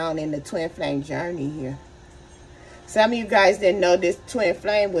be around in the twin flame journey here. Some of you guys didn't know this twin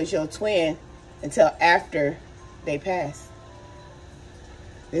flame was your twin until after they passed.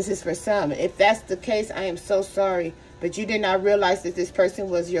 This is for some. If that's the case, I am so sorry. But you did not realize that this person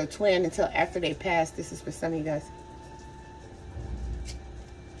was your twin until after they passed. This is for some of you guys.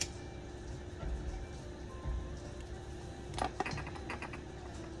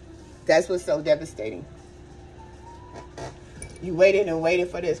 That's what's so devastating. You waited and waited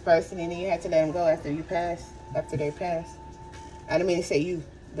for this person, and then you had to let them go after you passed. After they passed. I don't mean to say you,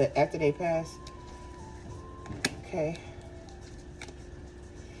 but after they passed. Okay.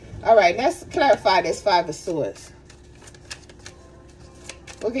 All right, let's clarify this 5 of Swords.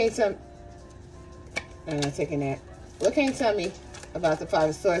 What can you tell me? I'm not taking that. What can you tell me about the 5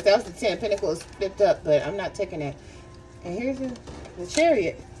 of Swords? That was the 10 of Pentacles flipped up, but I'm not taking that. And here's the The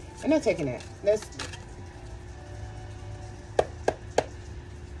Chariot. I'm not taking that. That's...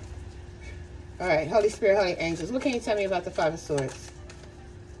 All right, Holy Spirit, Holy Angels. What can you tell me about the Five of Swords?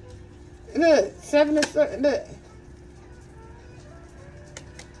 Look, Seven of Swords. Look.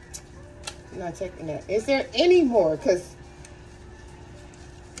 I'm not taking that. Is there any more? Because...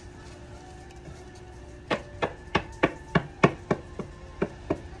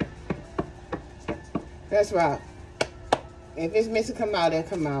 That's right. If it's meant to come out, it'll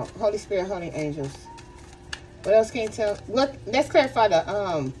come out. Holy Spirit, Holy Angels. What else can you tell? What? Let's clarify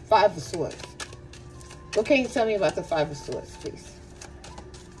the Five of Swords. What can you tell me about the Five of Swords, please?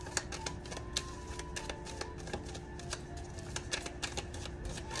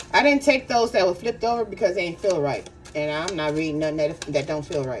 I didn't take those that were flipped over because they didn't feel right. And I'm not reading nothing that don't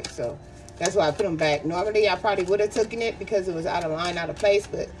feel right. So that's why I put them back. Normally, I probably would have taken it because it was out of line, out of place.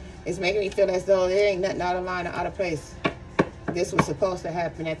 But it's making me feel as though there ain't nothing out of line or out of place. This was supposed to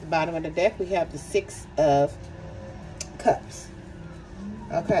happen. At the bottom of the deck, we have the Six of Cups.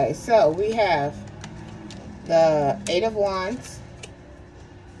 Okay, so we have the Eight of Wands.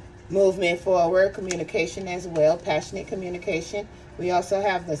 Movement forward, communication as well, passionate communication. We also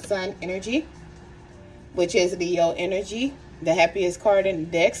have the Sun energy, which is Leo energy, the happiest card in the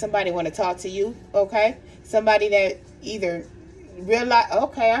deck. Somebody want to talk to you, okay? Somebody that either realize,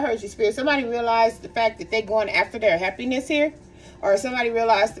 okay, I heard you, Spirit. Somebody realized the fact that they're going after their happiness here, or somebody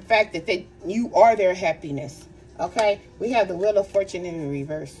realized the fact that you are their happiness, okay? We have the Wheel of Fortune in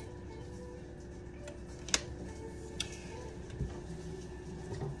reverse.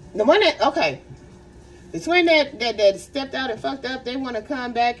 The one that, okay, the twin that stepped out and fucked up, they want to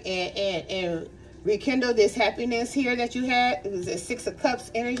come back and rekindle this happiness here that you had. It was a Six of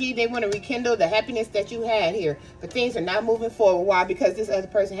Cups energy. They want to rekindle the happiness that you had here. But things are not moving forward. Why? Because this other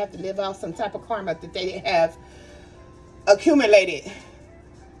person have to live out some type of karma that they have accumulated.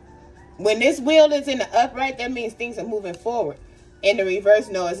 When this wheel is in the upright, that means things are moving forward. In the reverse,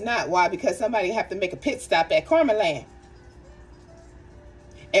 no, it's not. Why? Because somebody have to make a pit stop at Karma Land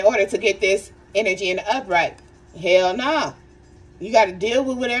in order to get this energy in the upright. Hell no. You got to deal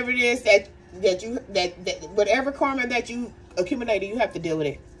with whatever it is that whatever karma that you accumulated, you have to deal with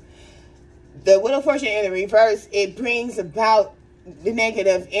it. The Wheel of Fortune in the reverse, it brings about the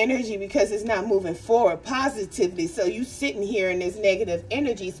negative energy because it's not moving forward positively. So you sitting here in this negative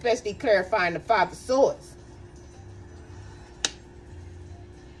energy, especially clarifying the Five of Swords.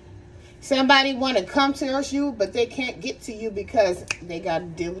 Somebody want to come towards you, but they can't get to you because they got to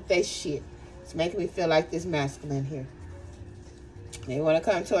deal with that shit. It's making me feel like this masculine here. They want to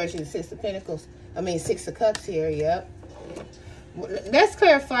come towards you. Six of Pentacles. I mean, Six of Cups here. Yep. Let's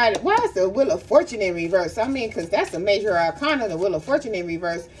clarify. Why is the Wheel of Fortune in reverse? I mean, because that's a major arcana, the Wheel of Fortune in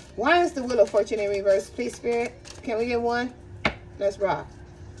reverse. Why is the Wheel of Fortune in reverse? Please, Spirit. Can we get one? Let's rock.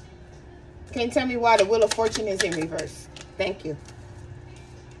 Can you tell me why the Wheel of Fortune is in reverse? Thank you.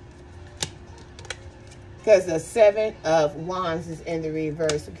 Because the Seven of Wands is in the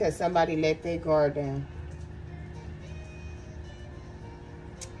reverse. Because somebody let their guard down.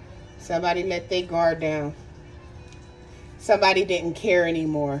 Somebody let their guard down. Somebody didn't care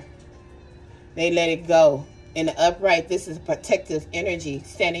anymore. They let it go. In the upright, this is protective energy.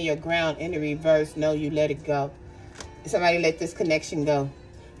 Standing your ground. In the reverse, no, you let it go. Somebody let this connection go.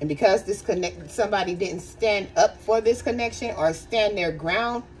 And because somebody didn't stand up for this connection or stand their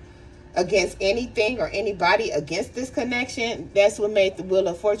ground against anything or anybody against this connection, that's what made the Wheel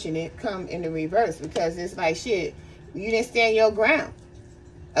of Fortune come in the reverse. Because it's like, shit, you didn't stand your ground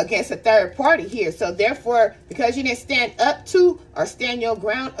against a third party here. So therefore, because you didn't stand up to or stand your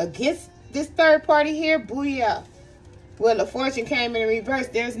ground against this third party here, booyah. Wheel of Fortune came in reverse.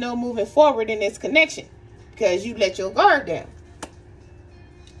 There's no moving forward in this connection because you let your guard down.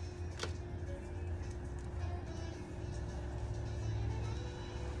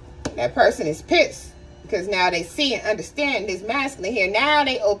 That person is pissed because now they see and understand this masculine here. Now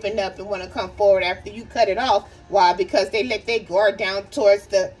they open up and want to come forward after you cut it off. Why? Because they let their guard down towards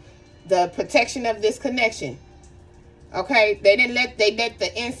the protection of this connection. Okay? They let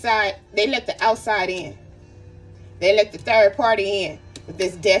the outside in. They let the third party in with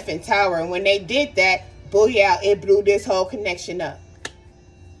this Death and Tower. And when they did that, booyah, it blew this whole connection up.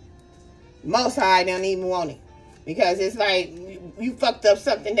 Most High don't even want it. Because it's like you fucked up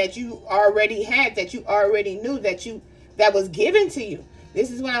something that you already had, that you already knew, that was given to you.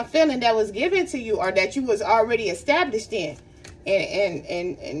 This is what I'm feeling, that was given to you, or that you was already established in.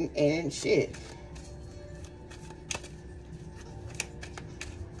 And shit.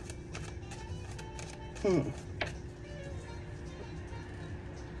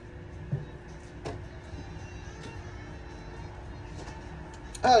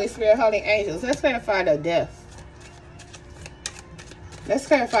 Holy Spirit, Holy Angels. Let's clarify the death. Let's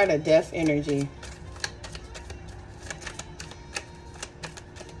clarify the death energy.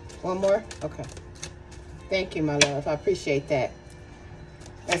 One more? Okay. Thank you, my love. I appreciate that.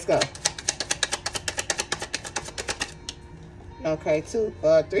 Let's go. Okay,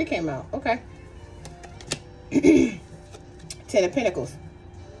 3 came out. Okay. 10 of Pentacles.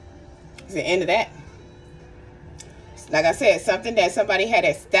 It's the end of that. Like I said, something that somebody had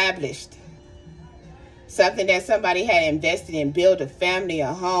established. Something that somebody had invested in, build a family,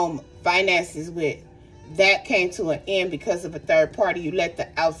 a home, finances with. That came to an end because of a third party. You let the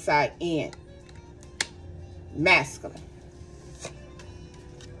outside in. Masculine.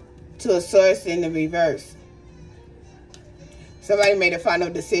 To a source in the reverse. Somebody made a final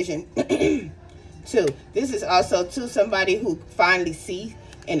decision. 2. This is also to somebody who finally sees.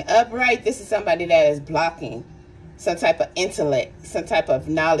 And upright, this is somebody that is blocking some type of intellect, some type of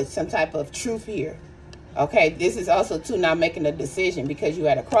knowledge, some type of truth here. Okay, this is also to not making a decision because you're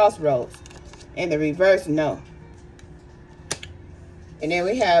at a crossroads. In the reverse, no. And then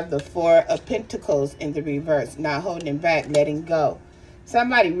we have the 4 of Pentacles in the reverse. Not holding back, letting go.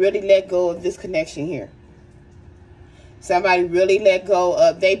 Somebody really let go of this connection here. Somebody really let go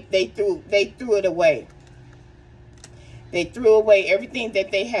of, they threw it away. They threw away everything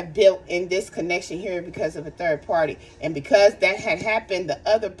that they have built in this connection here because of a third party. And because that had happened, the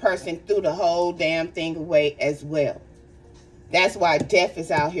other person threw the whole damn thing away as well. That's why death is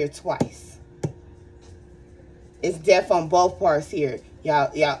out here twice. It's death on both parts here.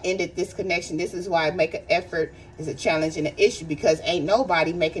 Y'all ended this connection. This is why make an effort is a challenge and an issue, because ain't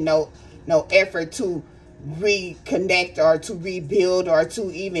nobody making no effort to reconnect or to rebuild or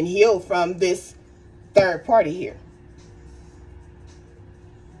to even heal from this third party here.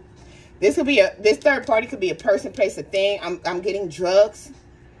 This third party could be a person, place, a thing. I'm getting drugs,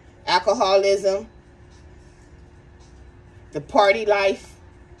 alcoholism, the party life,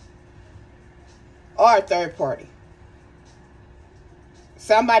 or a third party.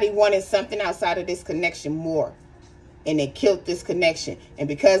 Somebody wanted something outside of this connection more, and they killed this connection. And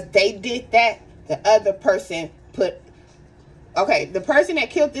because they did that, the other person put, okay, the person that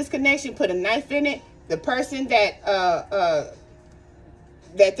killed this connection put a knife in it. The person that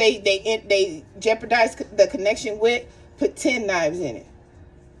that they jeopardized the connection with put 10 knives in it.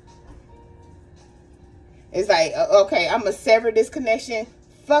 It's like, okay, I'm gonna sever this connection.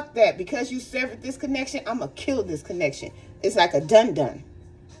 Fuck that. Because you severed this connection, I'm gonna kill this connection. It's like a done.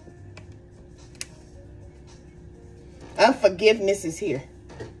 Unforgiveness is here.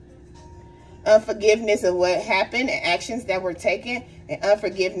 Unforgiveness of what happened and actions that were taken, and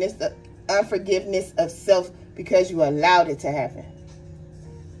unforgiveness of self because you allowed it to happen.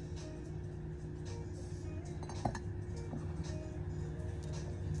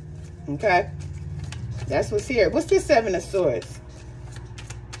 Okay, that's what's here. What's this 7 of Swords?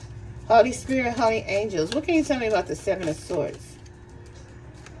 Holy Spirit, Holy Angels. What can you tell me about the 7 of Swords?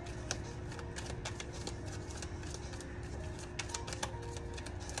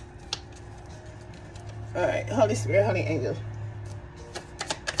 All right, Holy Spirit, Holy Angels.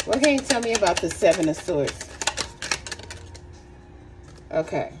 What can you tell me about the 7 of Swords?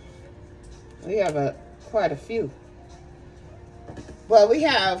 Okay, we have quite a few. Well, we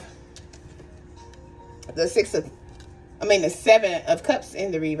have the 7 of Cups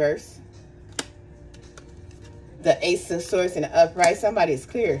in the reverse. The Ace of Swords in the upright. Somebody is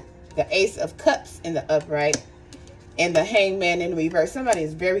clear. The Ace of Cups in the upright. And the Hangman in the reverse. Somebody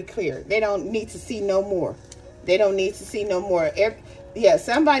is very clear. They don't need to see no more. They don't need to see no more. Yeah,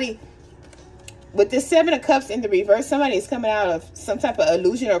 somebody with this 7 of Cups in the reverse, somebody is coming out of some type of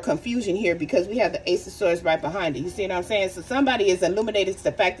illusion or confusion here, because we have the Ace of Swords right behind it. You see what I'm saying? So somebody is illuminated to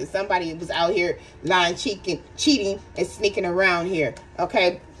the fact that somebody was out here lying, cheating, and sneaking around here.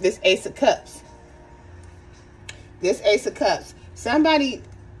 Okay, this Ace of Cups. This Ace of Cups. Somebody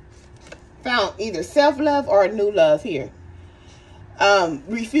found either self-love or a new love here.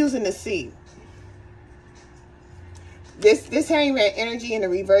 Refusing to see. This Hangman energy in the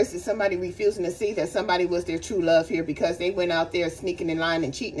reverse is somebody refusing to see that somebody was their true love here, because they went out there sneaking and lying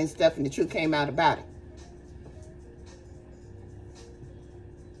and cheating and stuff, and the truth came out about it.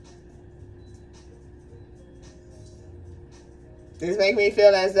 This makes me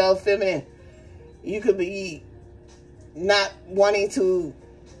feel as though, feminine, you could be not wanting to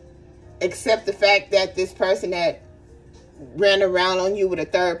accept the fact that this person that ran around on you with a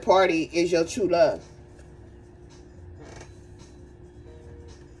third party is your true love.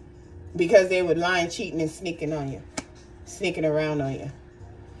 Because they were lying, cheating, and sneaking on you. Sneaking around on you.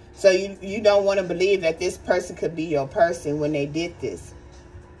 So you don't want to believe that this person could be your person when they did this.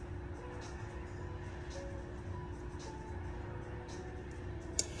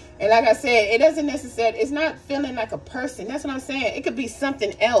 And like I said, it doesn't necessarily, it's not feeling like a person. That's what I'm saying. It could be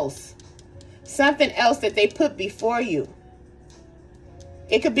something else. Something else that they put before you.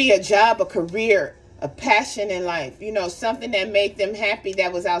 It could be a job, a career, a passion in life. You know, something that made them happy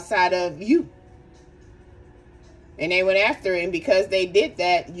that was outside of you. And they went after it. And because they did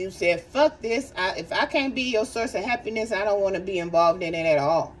that, you said, fuck this. If I can't be your source of happiness, I don't want to be involved in it at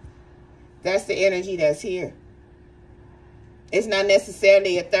all. That's the energy that's here. It's not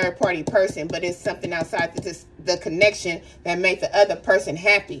necessarily a third party person, but it's something outside the connection that made the other person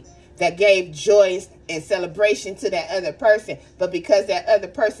happy, that gave joy and celebration to that other person. But because that other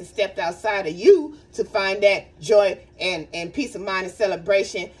person stepped outside of you to find that joy and peace of mind and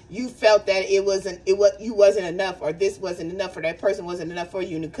celebration, you felt that you wasn't enough, or this wasn't enough, or that person wasn't enough for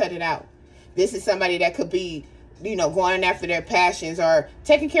you, and you cut it out. This is somebody that could be, you know, going after their passions or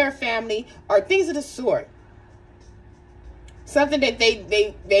taking care of family or things of the sort. Something that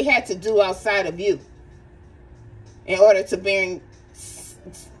they had to do outside of you in order to bring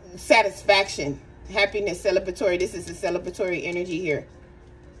satisfaction, happiness, celebratory. This is a celebratory energy here.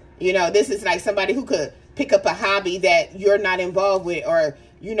 You know, this is like somebody who could pick up a hobby that you're not involved with, or,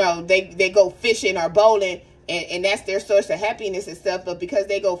 you know, they go fishing or bowling, and that's their source of happiness and stuff. But because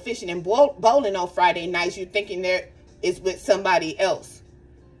they go fishing and bowling on Friday nights, you're thinking it's with somebody else.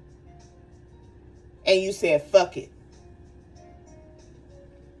 And you said, fuck it.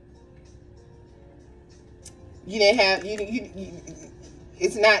 You didn't have,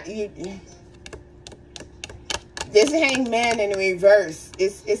 it's not, this hangman in reverse,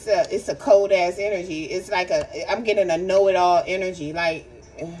 it's a cold ass energy. It's like I'm getting a know-it-all energy. Like,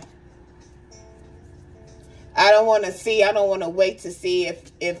 I don't want to wait to see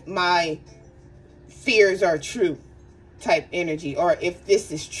if my fears are true type energy, or if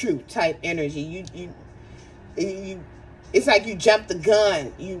this is true type energy. It's like you jumped the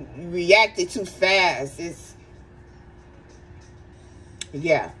gun. You reacted too fast.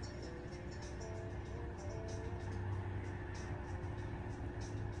 Yeah.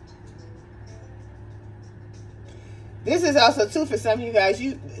 This is also too for some of you guys.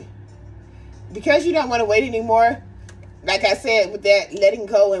 Because you don't want to wait anymore. Like I said, with that letting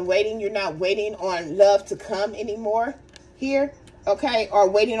go and waiting, you're not waiting on love to come anymore here. Okay? Or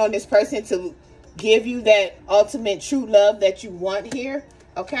waiting on this person to give you that ultimate true love that you want here.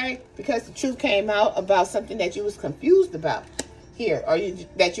 Okay? Because the truth came out about something that you was confused about here, or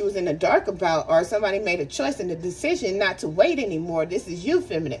that you was in the dark about, or somebody made a choice and a decision not to wait anymore. This is you,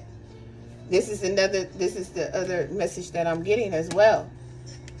 feminine. This is the other message that I'm getting as well.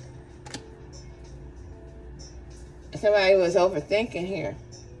 Somebody was overthinking here.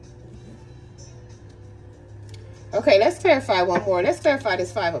 Okay, let's clarify one more. Let's clarify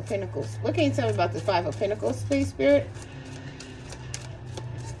this Five of Pentacles. What can you tell me about the Five of Pentacles, please, Spirit?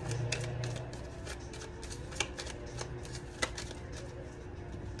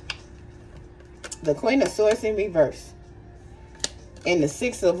 The Queen of Swords in reverse. And the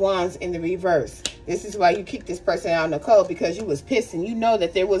Six of Wands in the reverse. This is why you kicked this person out in the cold, because you was pissed and you know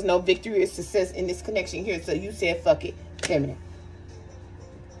that there was no victory or success in this connection here. So you said, fuck it, feminine.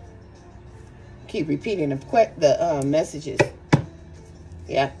 Keep repeating the messages.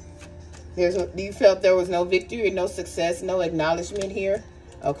 Yeah. You felt there was no victory, no success, no acknowledgement here.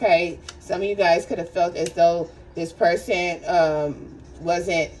 Okay. Some of you guys could have felt as though this person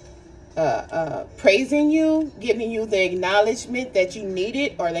wasn't praising you, giving you the acknowledgement that you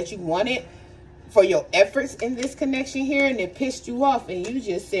needed or that you wanted for your efforts in this connection here, and it pissed you off and you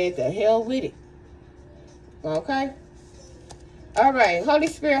just said the hell with it. Okay? All right, Holy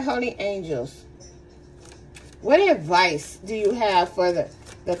Spirit, Holy Angels, what advice do you have for the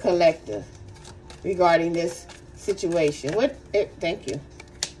collective regarding this situation? Thank you.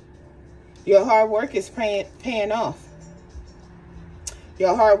 Your hard work is paying off.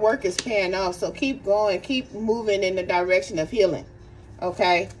 Your hard work is paying off. So keep going. Keep moving in the direction of healing.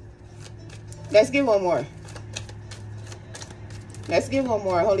 Okay? Let's get one more. Let's get one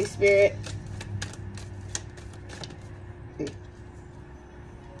more, Holy Spirit.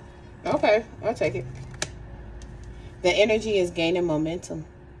 Okay, I'll take it. The energy is gaining momentum.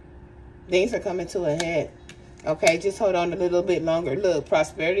 Things are coming to a head. Okay, just hold on a little bit longer. Look,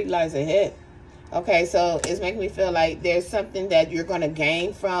 prosperity lies ahead. Okay, so it's making me feel like there's something that you're going to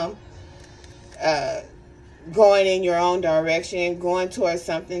gain from going in your own direction, going towards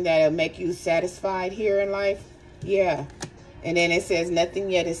something that will make you satisfied here in life. Yeah. And then it says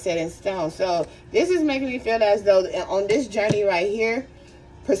nothing yet is set in stone. So this is making me feel as though on this journey right here,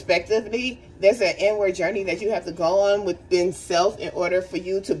 prospectively, there's an inward journey that you have to go on within self in order for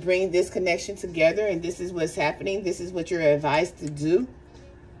you to bring this connection together. And this is what's happening. This is what you're advised to do.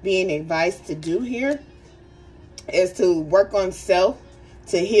 being advised to do here is to work on self,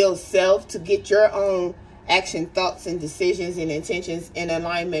 to heal self, to get your own action, thoughts, and decisions and intentions in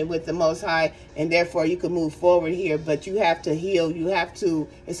alignment with the Most High, and therefore you can move forward here. But you have to heal. You have to,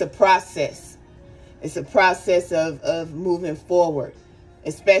 it's a process. It's a process of moving forward,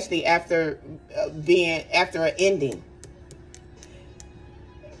 especially after after an ending.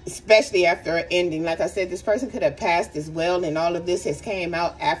 Especially after an ending. Like I said, this person could have passed as well, and all of this has came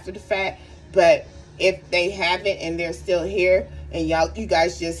out after the fact. But if they haven't and they're still here, and you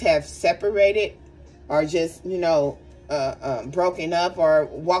guys just have separated, or just, you know, broken up or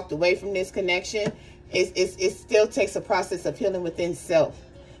walked away from this connection, it still takes a process of healing within self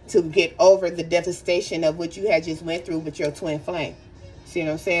to get over the devastation of what you had just went through with your twin flame. See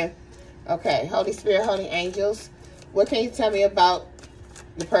what I'm saying? Okay, Holy Spirit, Holy Angels, what can you tell me about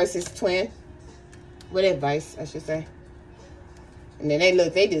the person's twin? What advice, I should say. And then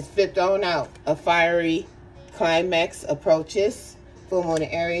they just flipped on out. A fiery climax approaches. Full moon in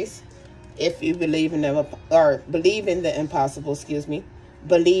Aries. If you believe in them, or believe in the impossible, excuse me.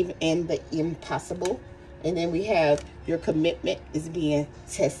 Believe in the impossible. And then we have your commitment is being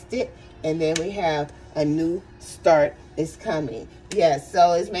tested. And then we have a new start is coming. Yes,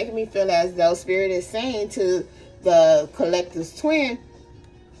 so it's making me feel as though Spirit is saying to the collective's twin,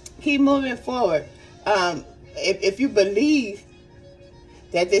 keep moving forward. If you believe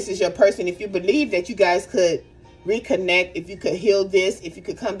that this is your person, if you believe that you guys could reconnect, if you could heal this, if you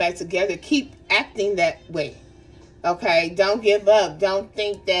could come back together, keep acting that way. Okay, don't give up. Don't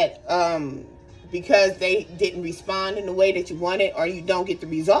think that because they didn't respond in the way that you wanted, or you don't get the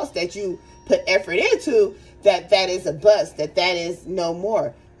results that you put effort into, that is a bust, that is no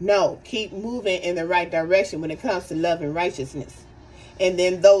more. No, keep moving in the right direction when it comes to love and righteousness. And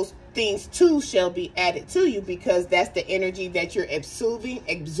then those things too shall be added to you, because that's the energy that you're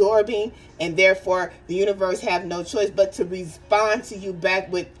absorbing, and therefore the universe have no choice but to respond to you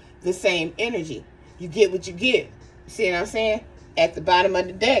back with the same energy. You get what you get. See what I'm saying? At the bottom of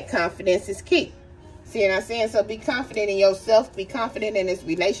the deck, confidence is key. See what I'm saying? So be confident in yourself. Be confident in this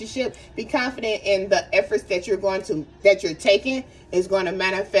relationship. Be confident in the efforts that you're taking is going to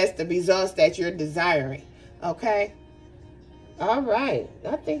manifest the results that you're desiring. Okay? All right.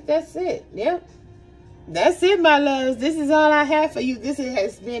 I think that's it. Yep. That's it, my loves. This is all I have for you. This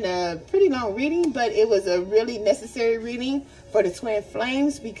has been a pretty long reading, but it was a really necessary reading for the twin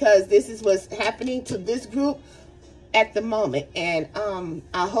flames, because this is what's happening to this group at the moment. And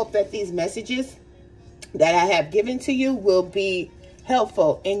I hope that these messages that I have given to you will be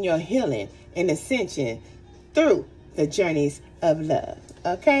helpful in your healing and ascension through the journeys of love.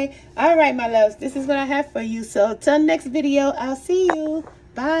 Okay? All right, my loves. This is what I have for you. So till next video, I'll see you.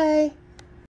 Bye.